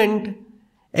to movement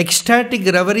ecstatic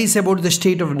reveries about the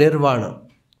state of nirvana.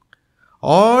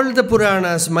 All the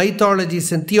Puranas,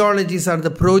 mythologies and theologies are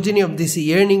the progeny of this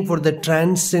yearning for the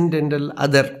transcendental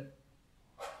other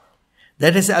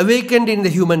that has awakened in the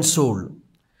human soul.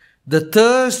 The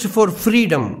thirst for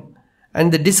freedom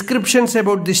and the descriptions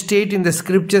about this state in the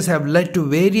scriptures have led to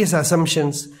various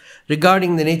assumptions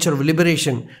regarding the nature of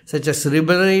liberation, such as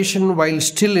liberation while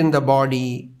still in the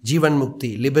body, Jivan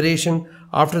Mukti, liberation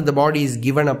after the body is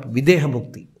given up, Videha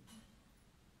Mukti.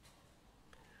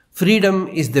 Freedom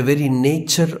is the very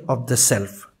nature of the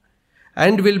self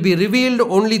and will be revealed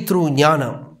only through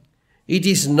jnana. It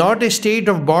is not a state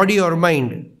of body or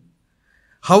mind.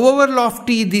 However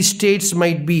lofty these states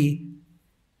might be,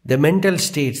 the mental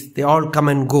states, they all come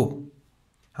and go.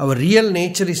 Our real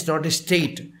nature is not a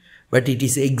state, but it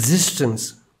is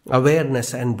existence,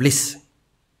 awareness and bliss.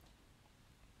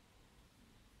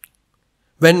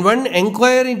 When one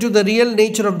inquires into the real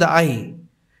nature of the I,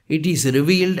 it is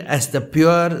revealed as the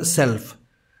pure self.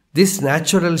 This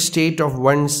natural state of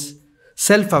one's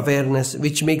self-awareness,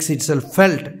 which makes itself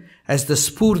felt as the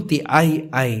spurti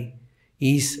I,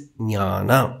 is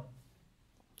jnana.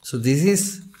 So this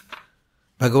is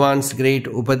Bhagavan's great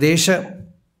Upadesha.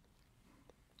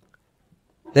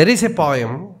 There is a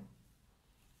poem,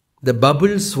 The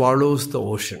Bubble Swallows the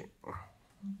Ocean.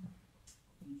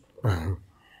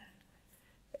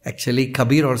 Actually,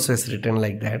 Kabir also has written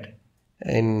like that.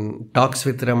 In talks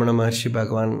with Ramana Maharshi,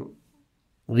 Bhagavan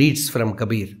reads from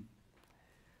Kabir,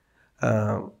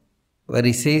 where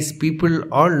he says,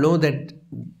 people all know that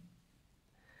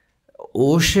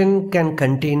ocean can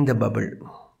contain the bubble.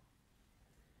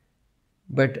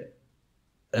 But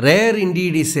rare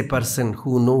indeed is a person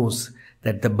who knows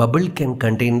that the bubble can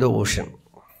contain the ocean.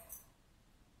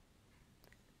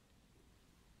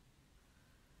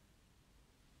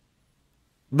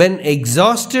 When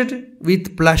exhausted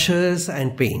with pleasures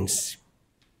and pains,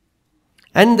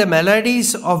 and the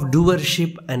melodies of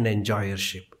doership and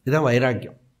enjoyership. This is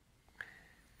vairagyam.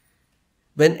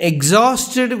 When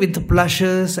exhausted with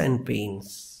pleasures and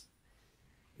pains,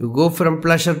 you go from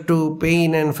pleasure to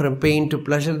pain and from pain to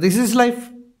pleasure. This is life.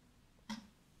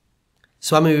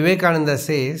 Swami Vivekananda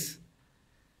says,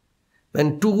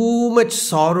 when too much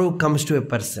sorrow comes to a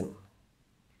person,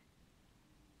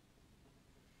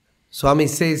 Swami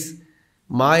says,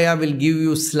 Maya will give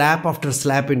you slap after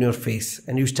slap in your face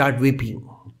and you start weeping.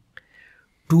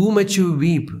 Too much you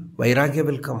weep, vairagya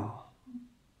will come.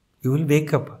 You will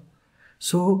wake up.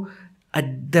 So,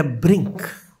 at the brink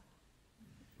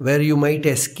where you might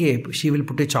escape, she will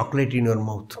put a chocolate in your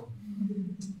mouth.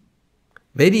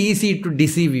 Very easy to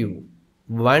deceive you.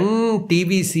 One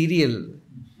TV serial,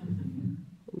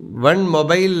 one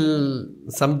mobile,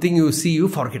 something you see, you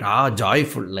forget.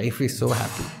 Joyful, life is so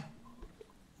happy.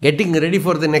 Getting ready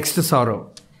for the next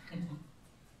sorrow.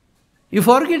 You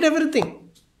forget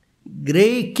everything.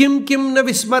 Kim na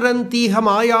vismaranti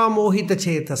hamaya mohita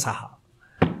chetasaha.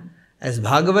 As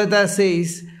Bhagavata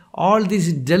says, all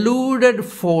these deluded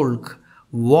folk,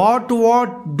 what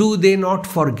do they not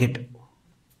forget?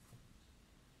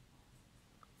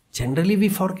 Generally we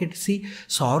forget. See,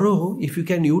 sorrow, if you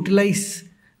can utilize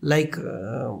like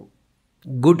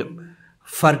good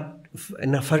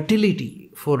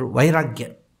fertility for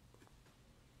vairagya.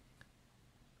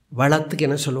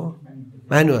 Manure,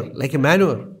 like a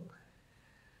manure.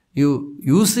 You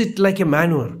use it like a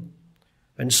manure.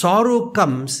 When sorrow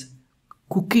comes,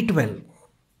 cook it well.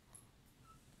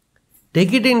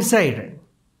 Take it inside.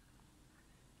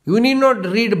 You need not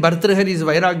read Bhartrhari's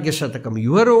Vairagya Shatakam.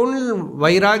 Your own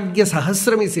Vairagya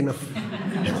Sahasram is enough.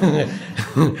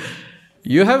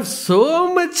 You have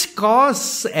so much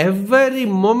cause every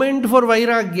moment for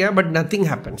Vairagya, but nothing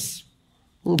happens.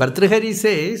 Bhartrhari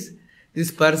says, this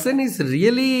person is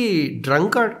really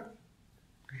drunkard.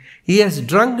 He has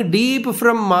drunk deep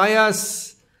from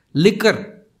Maya's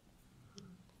liquor.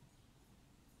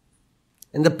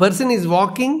 And the person is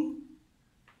walking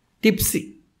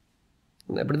tipsy.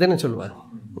 So,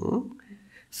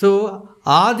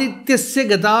 Adityasya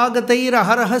gadagatair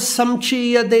aharahas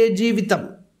samchiyade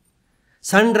jivitam.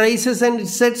 Sun rises and it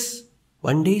sets.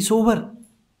 One day is over.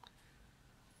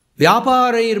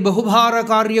 Vyaparair bahubhara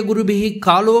karya gurubihi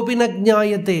kalopi na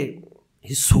jñāyate.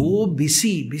 He's so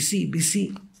busy.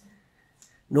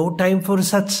 No time for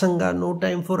satsanga, no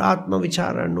time for atma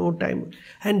vichara, no time.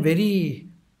 And very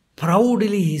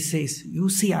proudly he says, you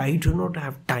see, I do not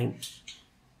have time.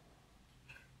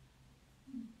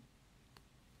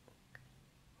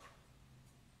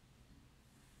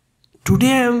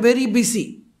 Today I am very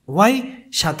busy. Why?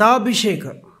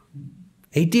 Shatabhisheka.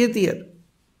 80th year.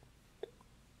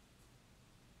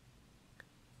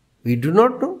 We do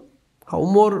not know how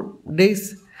more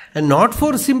days. And not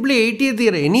for simply 80th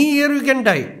year. Any year you can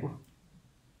die.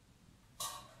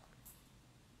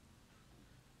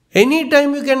 Any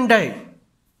time you can die.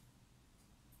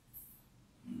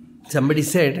 Somebody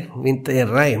said with a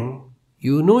rhyme,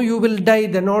 you know you will die,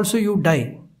 then also you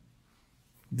die.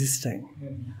 This time.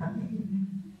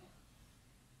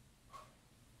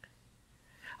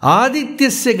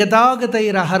 Adityasya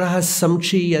gadagatair aharahas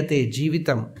samchiyate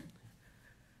jivitam.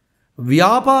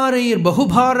 Vyaparair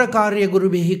bahubhara karya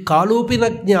gurubihi kalopi na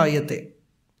jñāyate.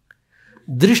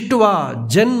 Drishtva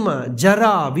janma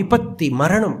jara vipatti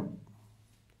maranam.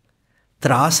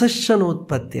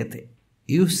 Trasasyanotpatyate.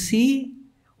 You see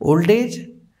old age,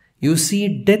 you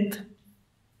see death,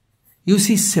 you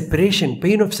see separation,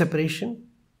 pain of separation.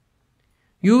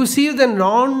 You see the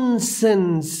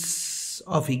nonsense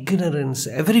of ignorance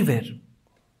everywhere.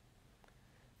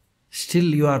 Still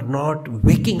you are not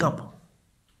waking up.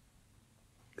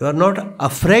 You are not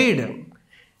afraid.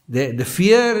 The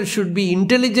fear should be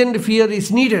intelligent, fear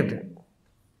is needed.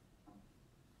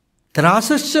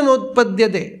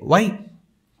 Trasasyanotpadyate. Why?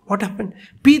 What happened?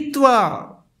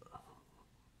 Pitva.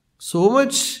 So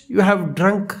much you have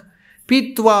drunk.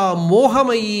 Pitva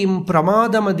mohamayim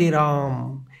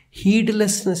pramadamadiram.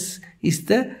 Heedlessness is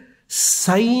the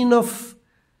sign of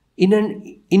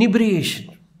inebriation.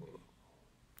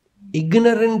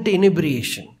 Ignorant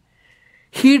inebriation.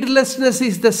 Heedlessness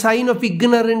is the sign of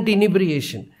ignorant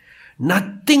inebriation.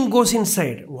 Nothing goes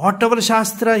inside. Whatever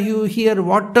shastra you hear,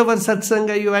 whatever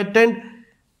satsanga you attend,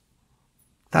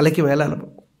 talaki velalapu.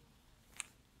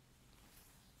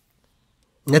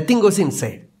 Nothing goes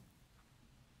inside.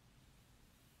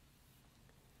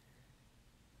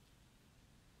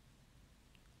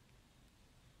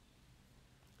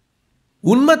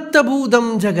 Unmatta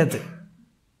bhudam jagat.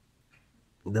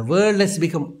 The world has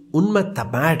become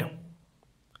unmatta, mad.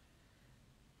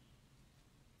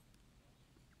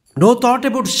 No thought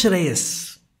about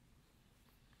Shreyas.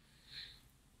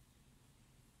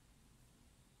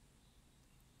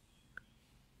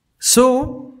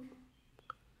 So,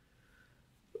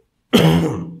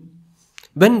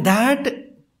 when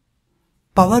that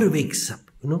power wakes up,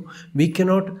 we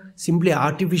cannot simply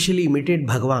artificially imitate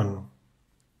Bhagavan.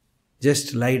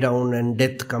 Just lie down and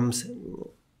death comes.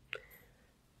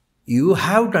 You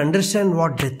have to understand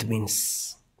what death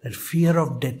means. That fear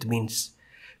of death means.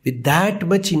 With that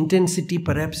much intensity,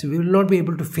 perhaps we will not be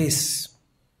able to face.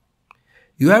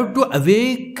 You have to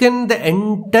awaken the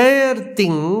entire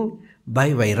thing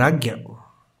by vairagya.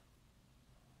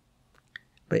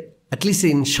 At least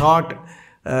in short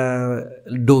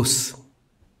dose,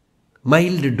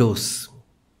 mild dose.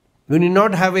 You need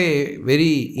not have a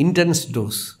very intense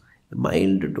dose,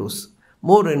 mild dose.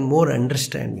 More and more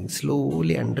understanding,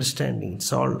 slowly understanding.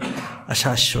 It's all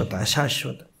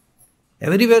ashashvata.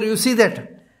 Everywhere you see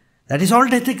that. That is all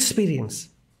death experience.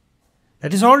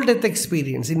 That is all death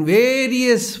experience. In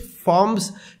various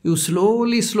forms, you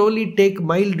slowly take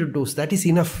mild dose. That is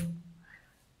enough.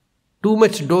 Too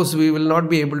much dose we will not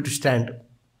be able to stand.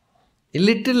 A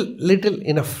little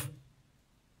enough.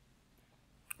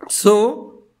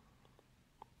 So,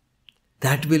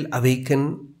 that will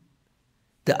awaken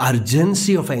the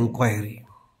urgency of inquiry.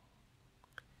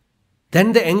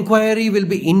 Then the inquiry will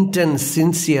be intense,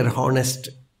 sincere, honest,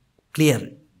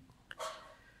 clear.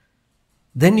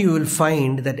 Then you will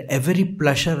find that every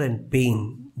pleasure and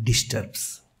pain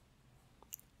disturbs.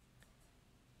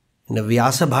 In the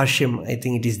Vyasa Bhashyam, I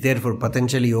think it is there for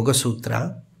Patanjali Yoga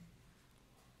Sutra,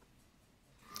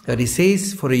 where he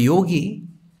says, for a yogi,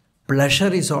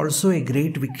 pleasure is also a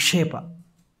great vikshepa,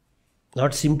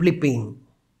 not simply pain.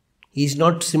 He is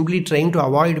not simply trying to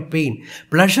avoid pain.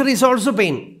 Pleasure is also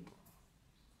pain.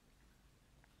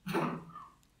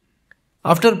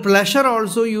 After pleasure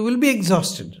also, you will be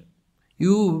exhausted.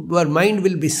 Your mind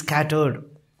will be scattered.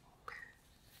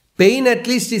 Pain at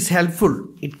least is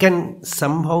helpful. It can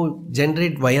somehow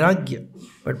generate vairagya.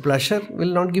 But pleasure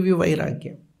will not give you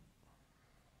vairagya.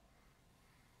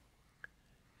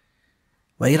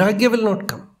 Vairagya will not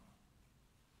come.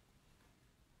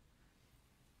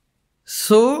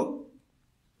 So,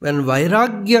 when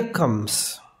vairagya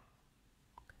comes,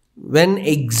 when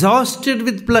exhausted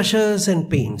with pleasures and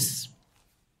pains,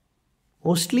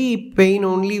 mostly pain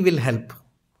only will help.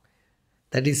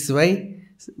 That is why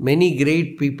many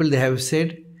great people, they have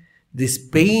said, this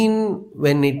pain,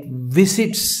 when it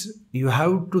visits, you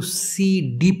have to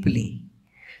see deeply.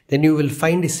 Then you will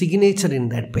find a signature in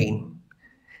that pain.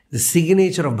 The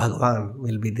signature of Bhagavan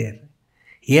will be there.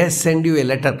 He has sent you a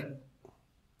letter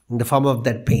in the form of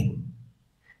that pain.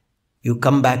 You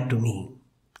come back to me.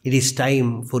 It is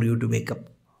time for you to wake up.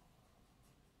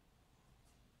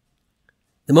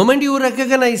 The moment you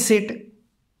recognize it,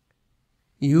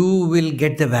 you will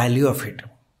get the value of it.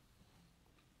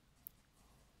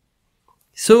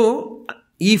 So,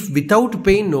 if without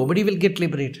pain, nobody will get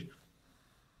liberated.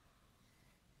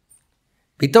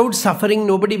 Without suffering,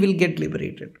 nobody will get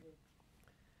liberated.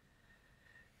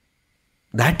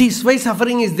 That is why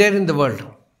suffering is there in the world.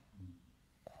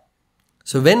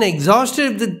 So when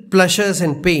exhausted with pleasures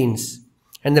and pains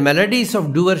and the melodies of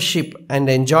doership and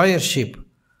enjoyership,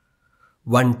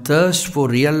 one thirsts for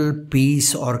real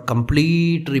peace or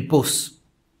complete repose.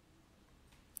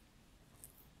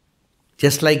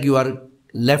 Just like you are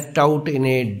left out in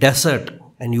a desert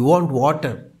and you want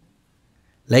water,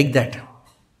 like that.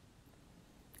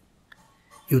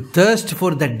 You thirst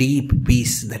for the deep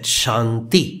peace, that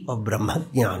shanti of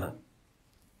Brahmajnana.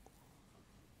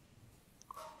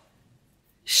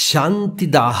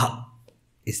 Shantidaha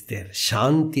is there.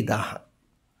 Shantidaha.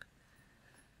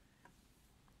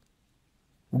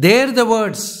 There the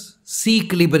words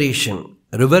seek liberation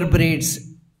reverberates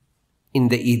in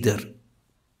the ether.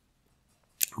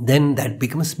 Then that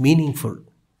becomes meaningful.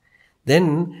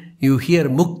 Then you hear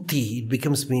mukti, it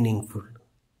becomes meaningful.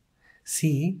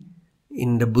 See,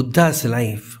 in the Buddha's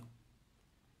life,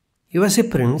 he was a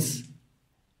prince.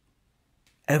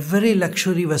 Every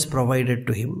luxury was provided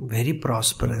to him, very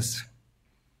prosperous.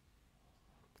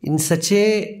 In such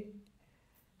a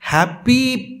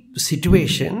happy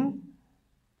situation,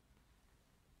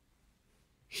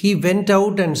 he went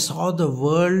out and saw the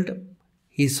world.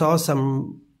 He saw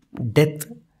some death,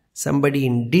 somebody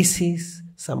in disease,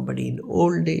 somebody in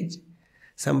old age,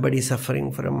 somebody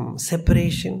suffering from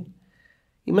separation.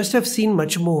 He must have seen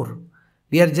much more.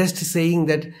 We are just saying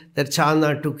that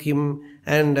Chana took him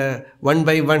and one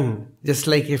by one, just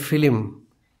like a film,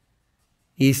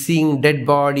 he is seeing dead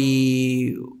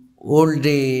body, old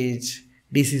age.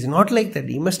 This is not like that.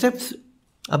 He must have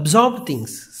absorbed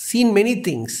things, seen many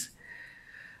things,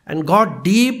 and got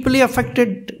deeply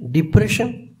affected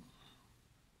depression.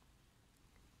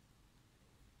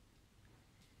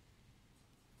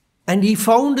 And he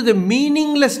found the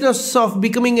meaninglessness of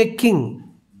becoming a king.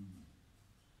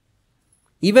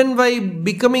 Even by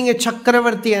becoming a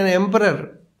Chakravarti, an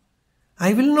emperor,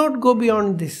 I will not go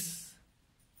beyond this.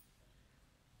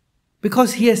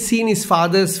 Because he has seen his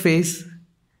father's face,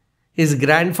 his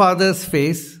grandfather's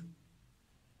face,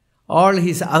 all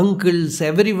his uncles,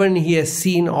 everyone he has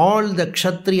seen, all the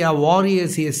Kshatriya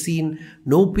warriors he has seen,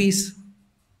 no peace.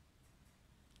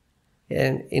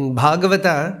 And in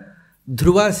Bhagavata,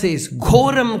 Dhruva says,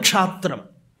 Ghoram Kshatram.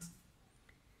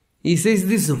 He says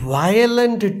this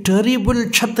violent, terrible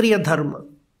Kshatriya dharma.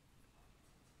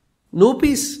 No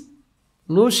peace,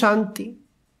 no shanti.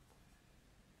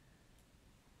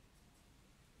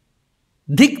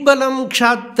 Dikbalam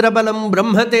Kshatra balam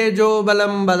Brahmatejo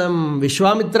balam balam.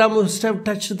 Vishwamitra must have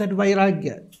touched that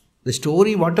vairagya. The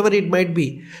story, whatever it might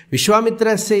be,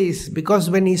 Vishwamitra says, because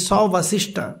when he saw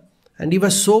Vasishta, and he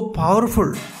was so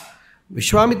powerful,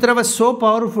 Vishwamitra was so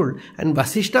powerful, and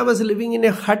Vasishta was living in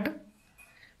a hut,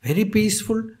 very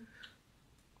peaceful,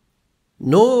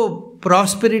 no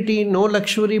prosperity, no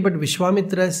luxury, but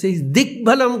Vishwamitra says,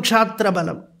 Dikbalam Kshatra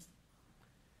balam.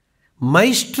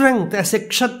 My strength as a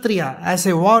Kshatriya, as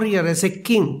a warrior, as a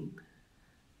king,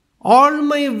 all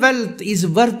my wealth is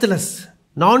worthless,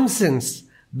 nonsense.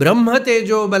 Brahma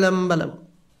tejo balam balam.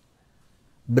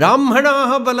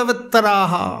 Brahmanaha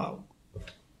balavattaraha.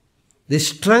 The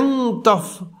strength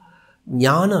of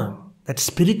jnana, that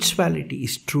spirituality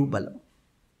is true balam.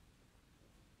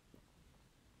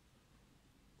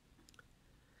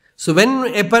 So when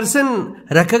a person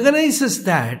recognizes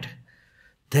that,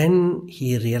 then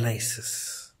he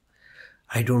realizes,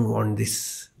 I don't want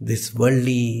this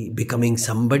worldly becoming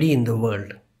somebody in the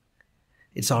world.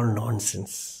 It's all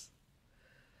nonsense.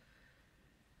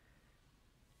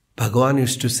 Bhagavan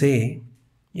used to say,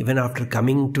 even after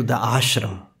coming to the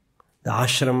ashram,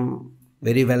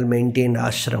 very well maintained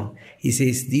ashram, he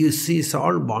says, this is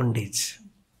all bondage.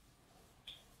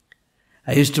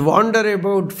 I used to wander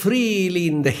about freely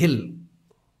in the hill,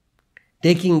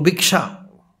 taking bhiksha.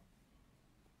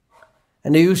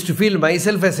 And I used to feel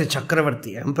myself as a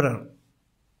Chakravarti, emperor.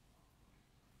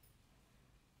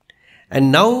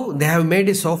 And now they have made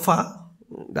a sofa.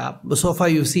 The sofa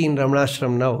you see in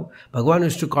Ramanashram now, Bhagavan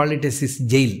used to call it as his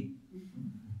jail.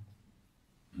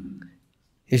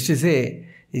 He used to say,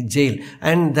 jail.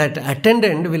 And that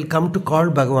attendant will come to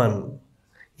call Bhagavan.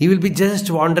 He will be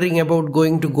just wandering about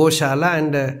going to Goshala,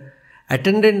 and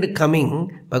attendant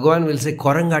coming, Bhagavan will say,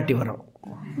 Korangati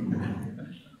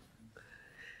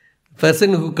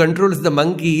person who controls the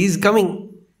monkey is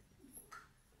coming.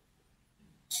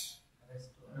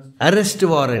 Arrest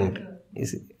warrant.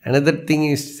 Another thing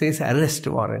he says, arrest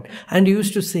warrant. And he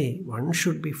used to say, one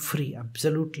should be free,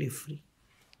 absolutely free.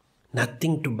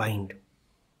 Nothing to bind.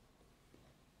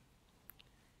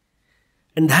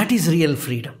 And that is real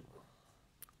freedom.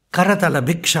 Karatala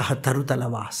bhikshaha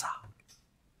tarutala vasa.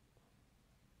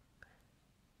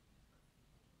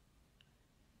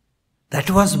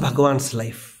 That was Bhagavan's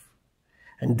life.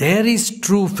 And there is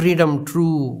true freedom,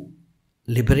 true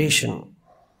liberation.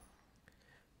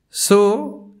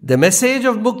 So, the message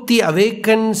of mukti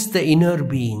awakens the inner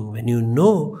being. When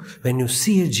you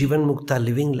see a Jivan Mukta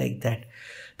living like that,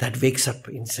 that wakes up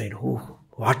inside. Oh,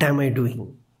 what am I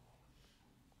doing?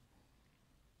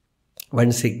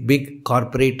 Once a big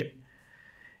corporate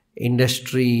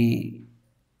industry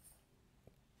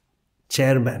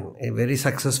chairman, a very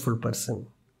successful person,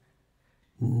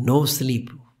 no sleep,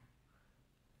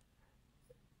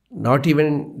 not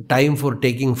even time for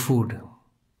taking food,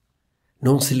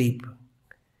 no sleep.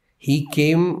 He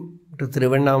came to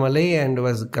Tiruvannamalai and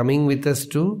was coming with us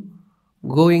to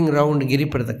going round Giri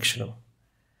Pradakshinam.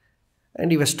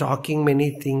 And he was talking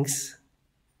many things.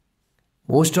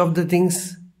 Most of the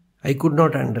things I could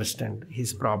not understand,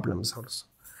 his problems also.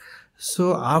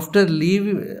 So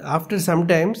after some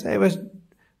times I was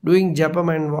doing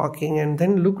japam and walking, and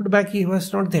then looked back, he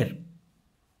was not there.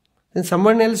 Then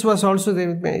someone else was also there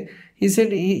with me. He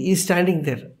said, he is standing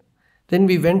there. Then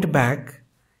we went back.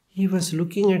 He was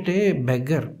looking at a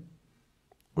beggar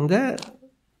in the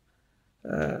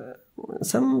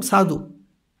some sadhu.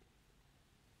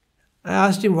 I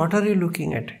asked him, what are you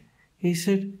looking at? He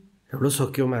said, he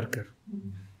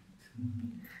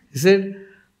said,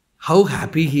 how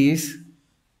happy he is,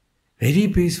 very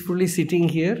peacefully sitting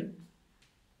here,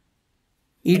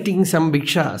 eating some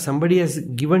bhiksha. Somebody has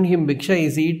given him bhiksha, he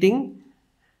is eating,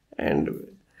 and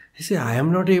he said, I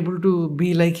am not able to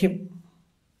be like him.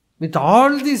 With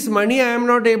all this money, I am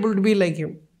not able to be like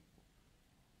him.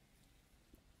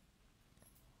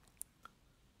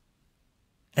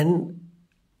 And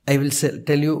I will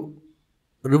tell you,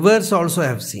 reverse also I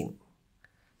have seen.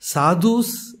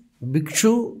 Sadhus,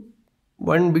 bhikshu,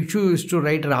 one bhikshu used to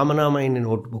write Ramana in a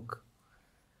notebook,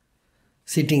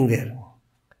 sitting there.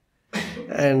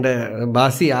 And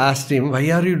Basi asked him,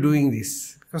 why are you doing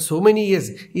this? Because so many years.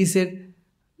 He said,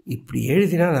 he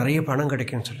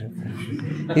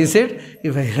said,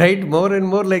 if I write more and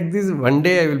more like this, one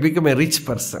day I will become a rich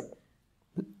person.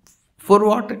 For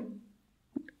what?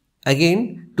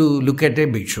 Again, to look at a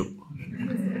bhikshu.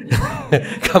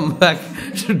 Come back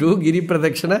to do Giri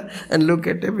Pradakshina and look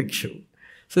at a bhikshu.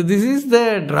 So this is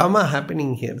the drama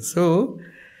happening here. So,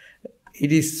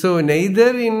 it is so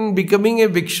neither in becoming a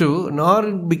bhikshu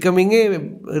nor becoming a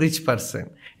rich person.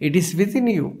 It is within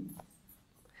you.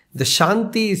 The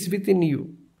Shanti is within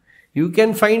you. You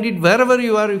can find it wherever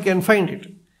you are, you can find it.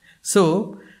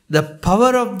 So, the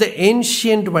power of the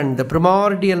ancient one, the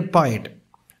primordial poet,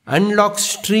 unlocks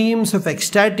streams of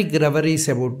ecstatic reveries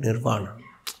about nirvana.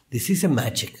 This is a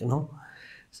magic,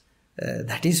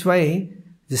 that is why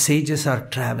the sages are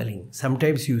traveling.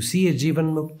 Sometimes you see a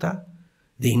Jivan Mukta,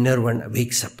 the inner one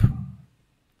wakes up.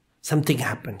 Something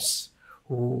happens.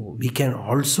 Oh, we can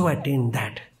also attain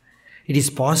that. It is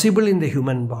possible in the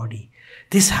human body.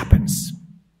 This happens.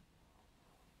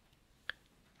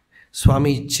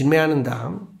 Swami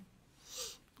Chinmayananda,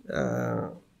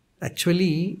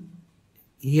 actually,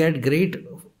 he had great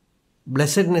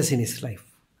blessedness in his life.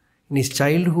 In his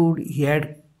childhood, he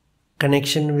had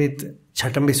connection with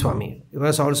Chatambi Swami. He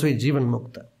was also a Jivan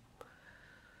Mukta.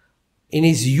 In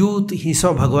his youth, he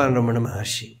saw Bhagavan Ramana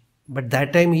Maharshi. But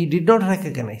that time, he did not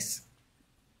recognize.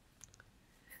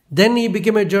 Then he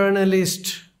became a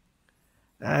journalist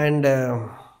and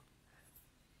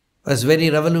was very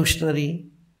revolutionary.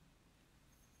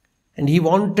 And he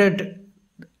wanted,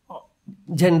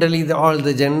 generally all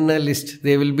the journalists,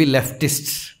 they will be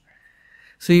leftists.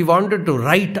 So he wanted to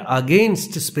write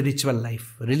against spiritual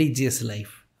life, religious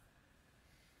life.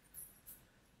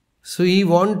 So he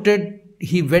went to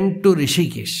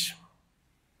Rishikesh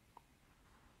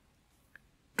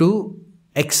to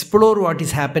explore what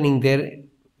is happening there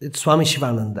with Swami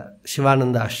Shivananda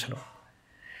Ashram,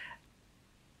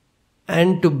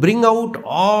 and to bring out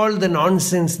all the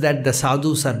nonsense that the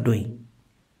sadhus are doing.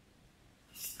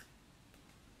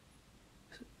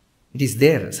 It is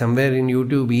there somewhere in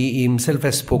YouTube. He himself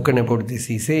has spoken about this.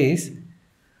 He says,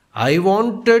 I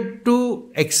wanted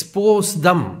to expose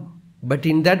them, but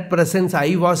in that presence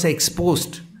I was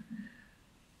exposed.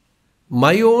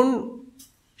 My own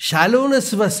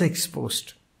shallowness was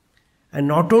exposed. And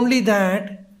not only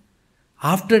that,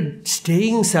 after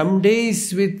staying some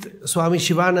days with Swami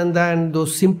Shivananda and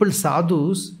those simple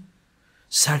sadhus,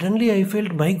 suddenly I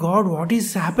felt, my God, what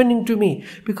is happening to me?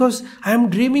 Because I am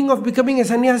dreaming of becoming a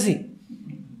sannyasi.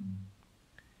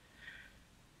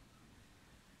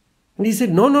 And he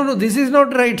said, no, this is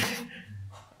not right.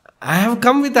 I have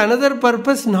come with another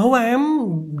purpose. Now I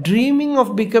am dreaming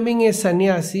of becoming a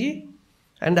sannyasi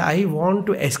and I want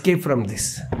to escape from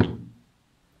this.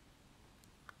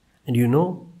 And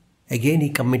again he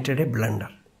committed a blunder.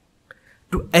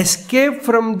 To escape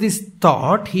from this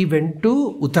thought, he went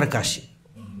to Uttarakashi.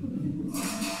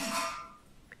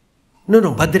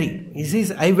 No, Badri. He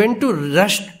says, I ran to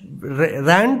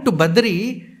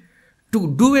Badri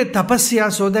to do a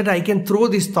tapasya so that I can throw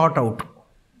this thought out.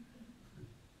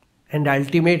 And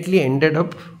ultimately ended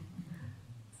up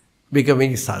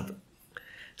becoming sadhu.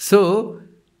 So,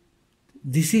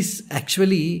 this is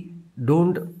actually,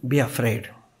 don't be afraid.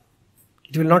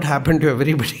 It will not happen to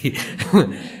everybody.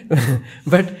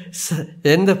 But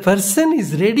when the person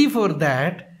is ready for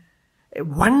that,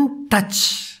 one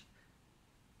touch,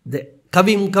 the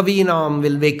kavinam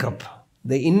will wake up.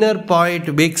 The inner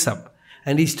poet wakes up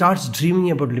and he starts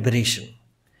dreaming about liberation.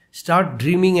 Start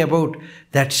dreaming about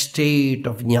that state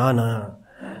of jnana.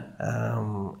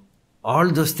 All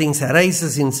those things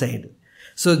arises inside.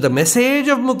 So the message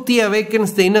of mukti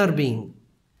awakens the inner being.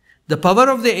 The power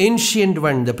of the ancient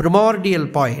one, the primordial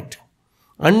poet,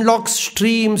 unlocks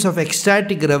streams of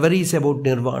ecstatic reveries about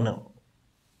nirvana.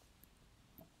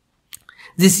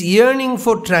 This yearning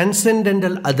for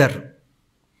transcendental other,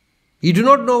 you do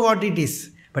not know what it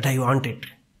is, but I want it.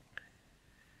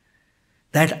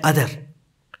 That other,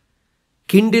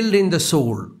 kindled in the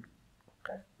soul,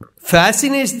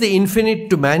 fascinates the infinite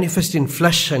to manifest in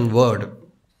flesh and word.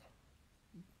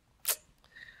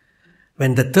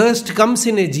 When the thirst comes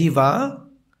in a jiva,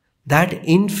 that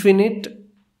infinite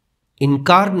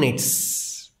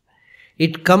incarnates.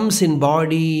 It comes in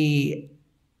body,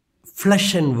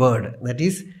 flesh and word. That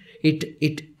is,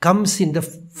 it comes in the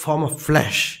form of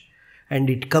flesh, and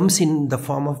it comes in the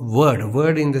form of word.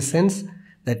 Word in the sense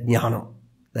that jnana,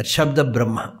 that Shabda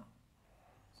Brahma.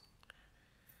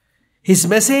 His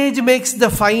message makes the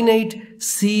finite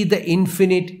see the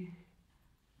infinite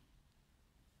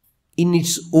in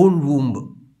its own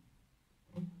womb.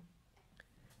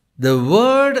 The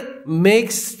word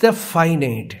makes the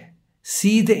finite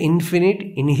see the infinite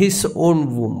in his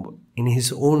own womb, in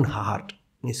his own heart,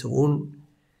 in his own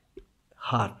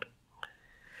heart.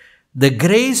 The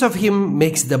grace of him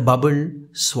makes the bubble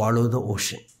swallow the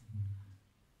ocean.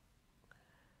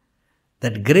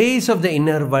 That grace of the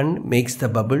inner one makes the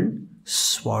bubble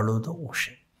swallow the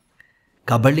ocean.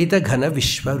 Kabalita ghana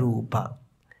vishwarupa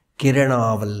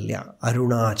kiranavalya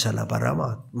arunachala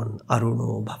paramatman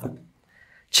aruno bhavan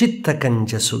chitta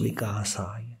kanja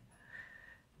suvikasaya.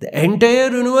 The entire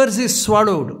universe is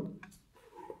swallowed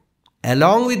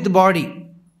along with the body,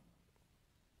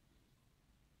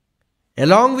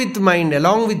 along with mind,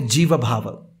 along with jiva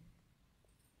bhava.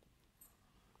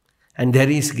 And there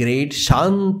is great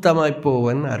shantamay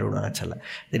povan arunachala.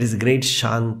 There is great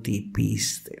shanti,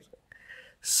 peace there.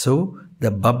 So the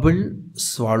bubble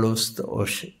swallows the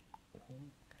ocean.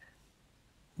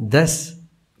 Thus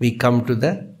we come to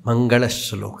the Mangala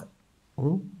Shloka.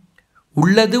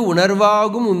 Ulladu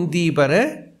unarvagum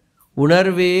untipara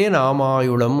unarve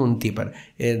namayulam untipara.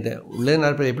 Ulladu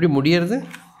Narpadu eppadi mudiyarudhu?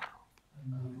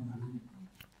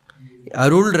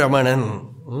 Arul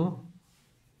Ramanan.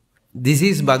 This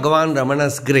is Bhagavan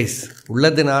Ramana's grace.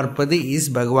 Ulladu Narpadu is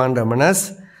Bhagavan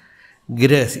Ramana's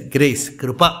grace,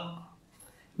 Kripa.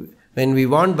 When we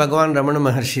want Bhagavan Ramana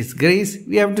Maharshi's grace,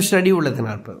 we have to study Ulladu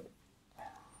Narpadu.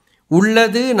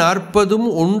 Ulladu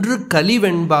Narpadum ondru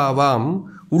kalivenbavam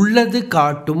Ulladu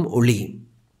kaatum oli.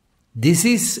 This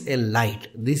is a light.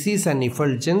 This is an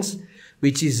effulgence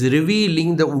which is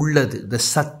revealing the Ulladu, the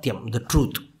Satyam, the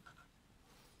truth.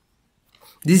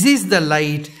 This is the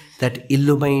light that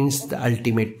illumines the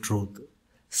ultimate truth.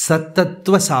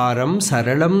 Sattattva saram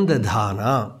saralam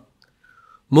dadhana.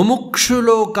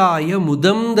 Mumukshulokaya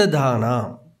mudam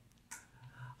dadhana.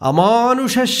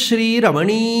 Amanusha Shri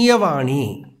Ramaniya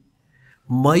Vani.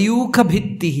 Mayuka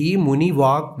bhittihi muni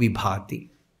vak vibhati.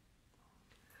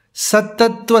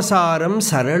 Sattattva saram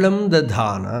saralam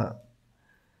dadhana.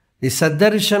 The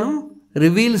Saddarshanam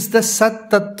reveals the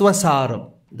Sattattva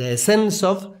saram, the essence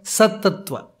of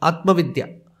Sattattva,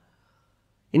 Atmavidya.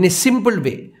 In a simple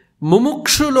way,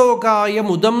 Mumukshulokaya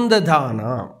mudam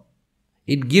dadhana.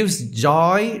 It gives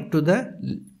joy to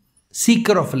the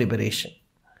seeker of liberation.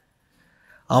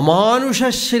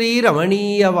 Amanusha Shri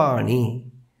Ramaniya Vani.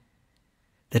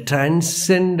 The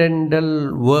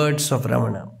transcendental words of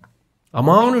Ramana.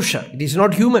 Amanusha, it is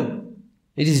not human,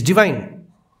 it is divine.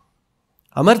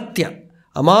 Amartya,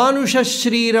 Amanusha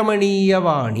Shri Ramaniya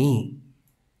Vani.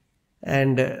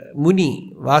 And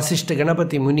Muni, Vasishta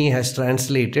Ganapati Muni has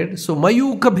translated. So,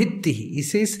 Mayuka Bhittihi, he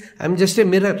says, I am just a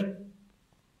mirror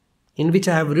in which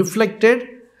I have reflected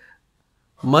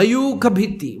Mayuka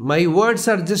Bhitti. My words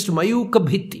are just Mayuka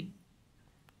Bhitti,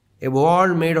 a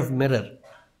wall made of mirror.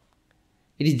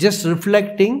 It is just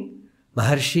reflecting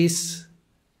Maharshi's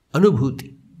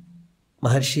Anubhuti,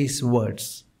 Maharshi's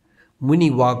words.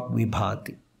 Muni Vak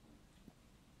Vibhati.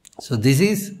 So this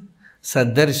is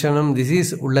Saddarshanam, this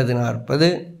is Ulladu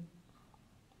Narpadu.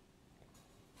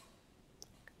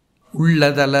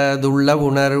 Ulladalad,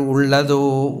 Ullavunar,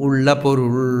 Ullado,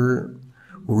 Ullaporul,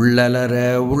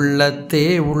 Ullalare,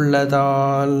 Ullate,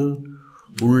 Ulladal,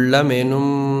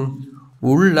 Ullamenum,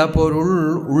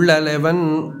 Ullaporul,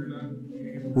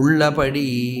 Ullalevan,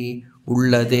 Ullapadi,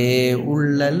 Ullade,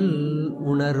 Ullal,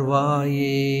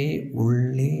 Unarvaye,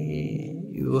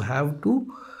 Ulle. You have to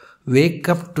wake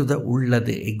up to the Ullade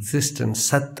existence,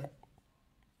 Sat,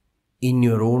 in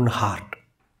your own heart.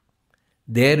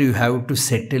 There you have to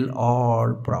settle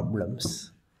all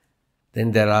problems.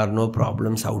 Then there are no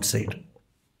problems outside.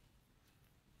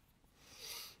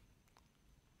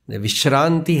 The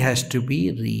Vishranti has to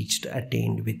be reached,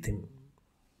 attained within.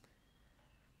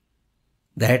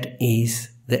 That is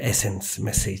the essence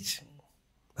message.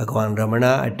 Bhagavan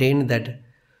Ramana attained that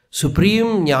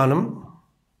supreme jnanam,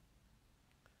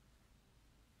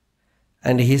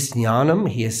 and his jnanam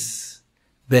he has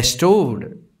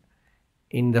bestowed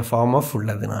in the form of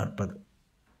Ulladu Narpadu.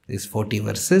 These 40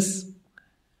 verses.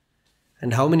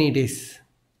 And how many days?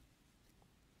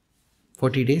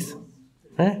 40 days?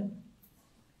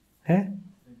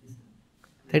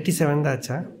 37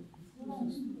 dacha?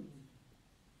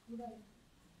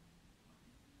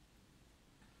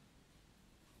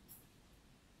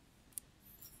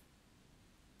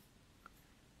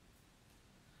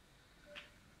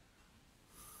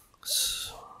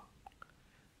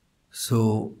 So,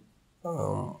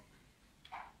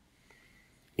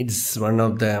 it's one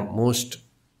of the most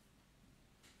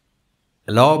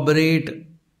elaborate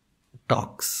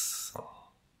talks.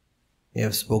 We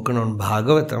have spoken on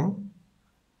Bhagavatam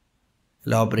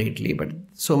elaborately, but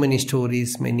so many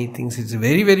stories, many things. It's a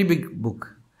very, very big book.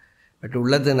 But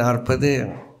Ulladu Narpadu,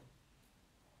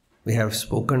 we have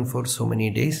spoken for so many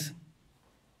days.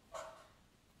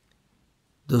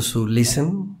 Those who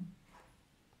listen,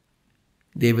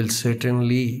 they will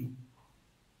certainly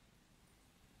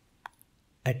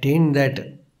attain that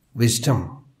wisdom.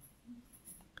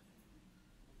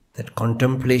 That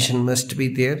contemplation must be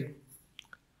there.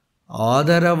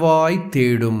 Ādaravāy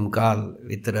tēdum kāl.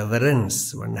 With reverence,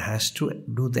 one has to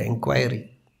do the inquiry.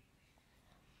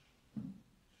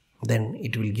 Then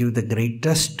it will give the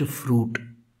greatest fruit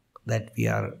that we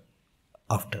are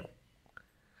after.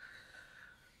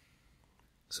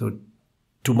 So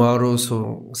tomorrow,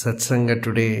 satsanga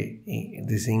today,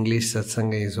 this English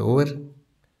satsanga is over.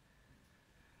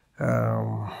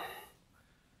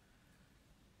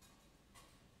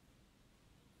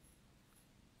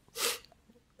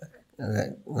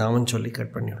 நாமம் சொல்லி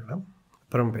cut பண்ணிவிடலாம்.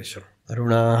 அப்புறம் பேசுகிறோம்.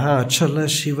 அருணாச்சல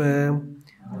சிவ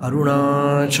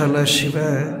அருணாச்சல சிவ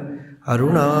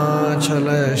அருணாச்சல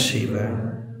சிவ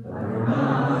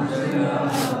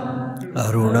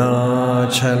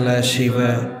அருணாச்சல சிவ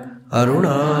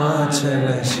அருணாச்சல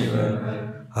சிவ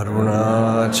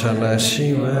அருணாச்சல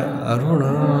சிவ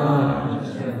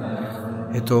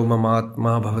यतो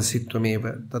ममात्मा भवसि त्वमेव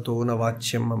ततो न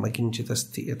वाच्यं मम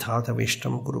किञ्चिदस्ति यथा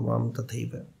तवेष्टं कुरु मां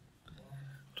तथैव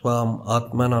त्वाम्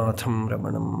आत्मनाथं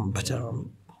रमणं भजामि.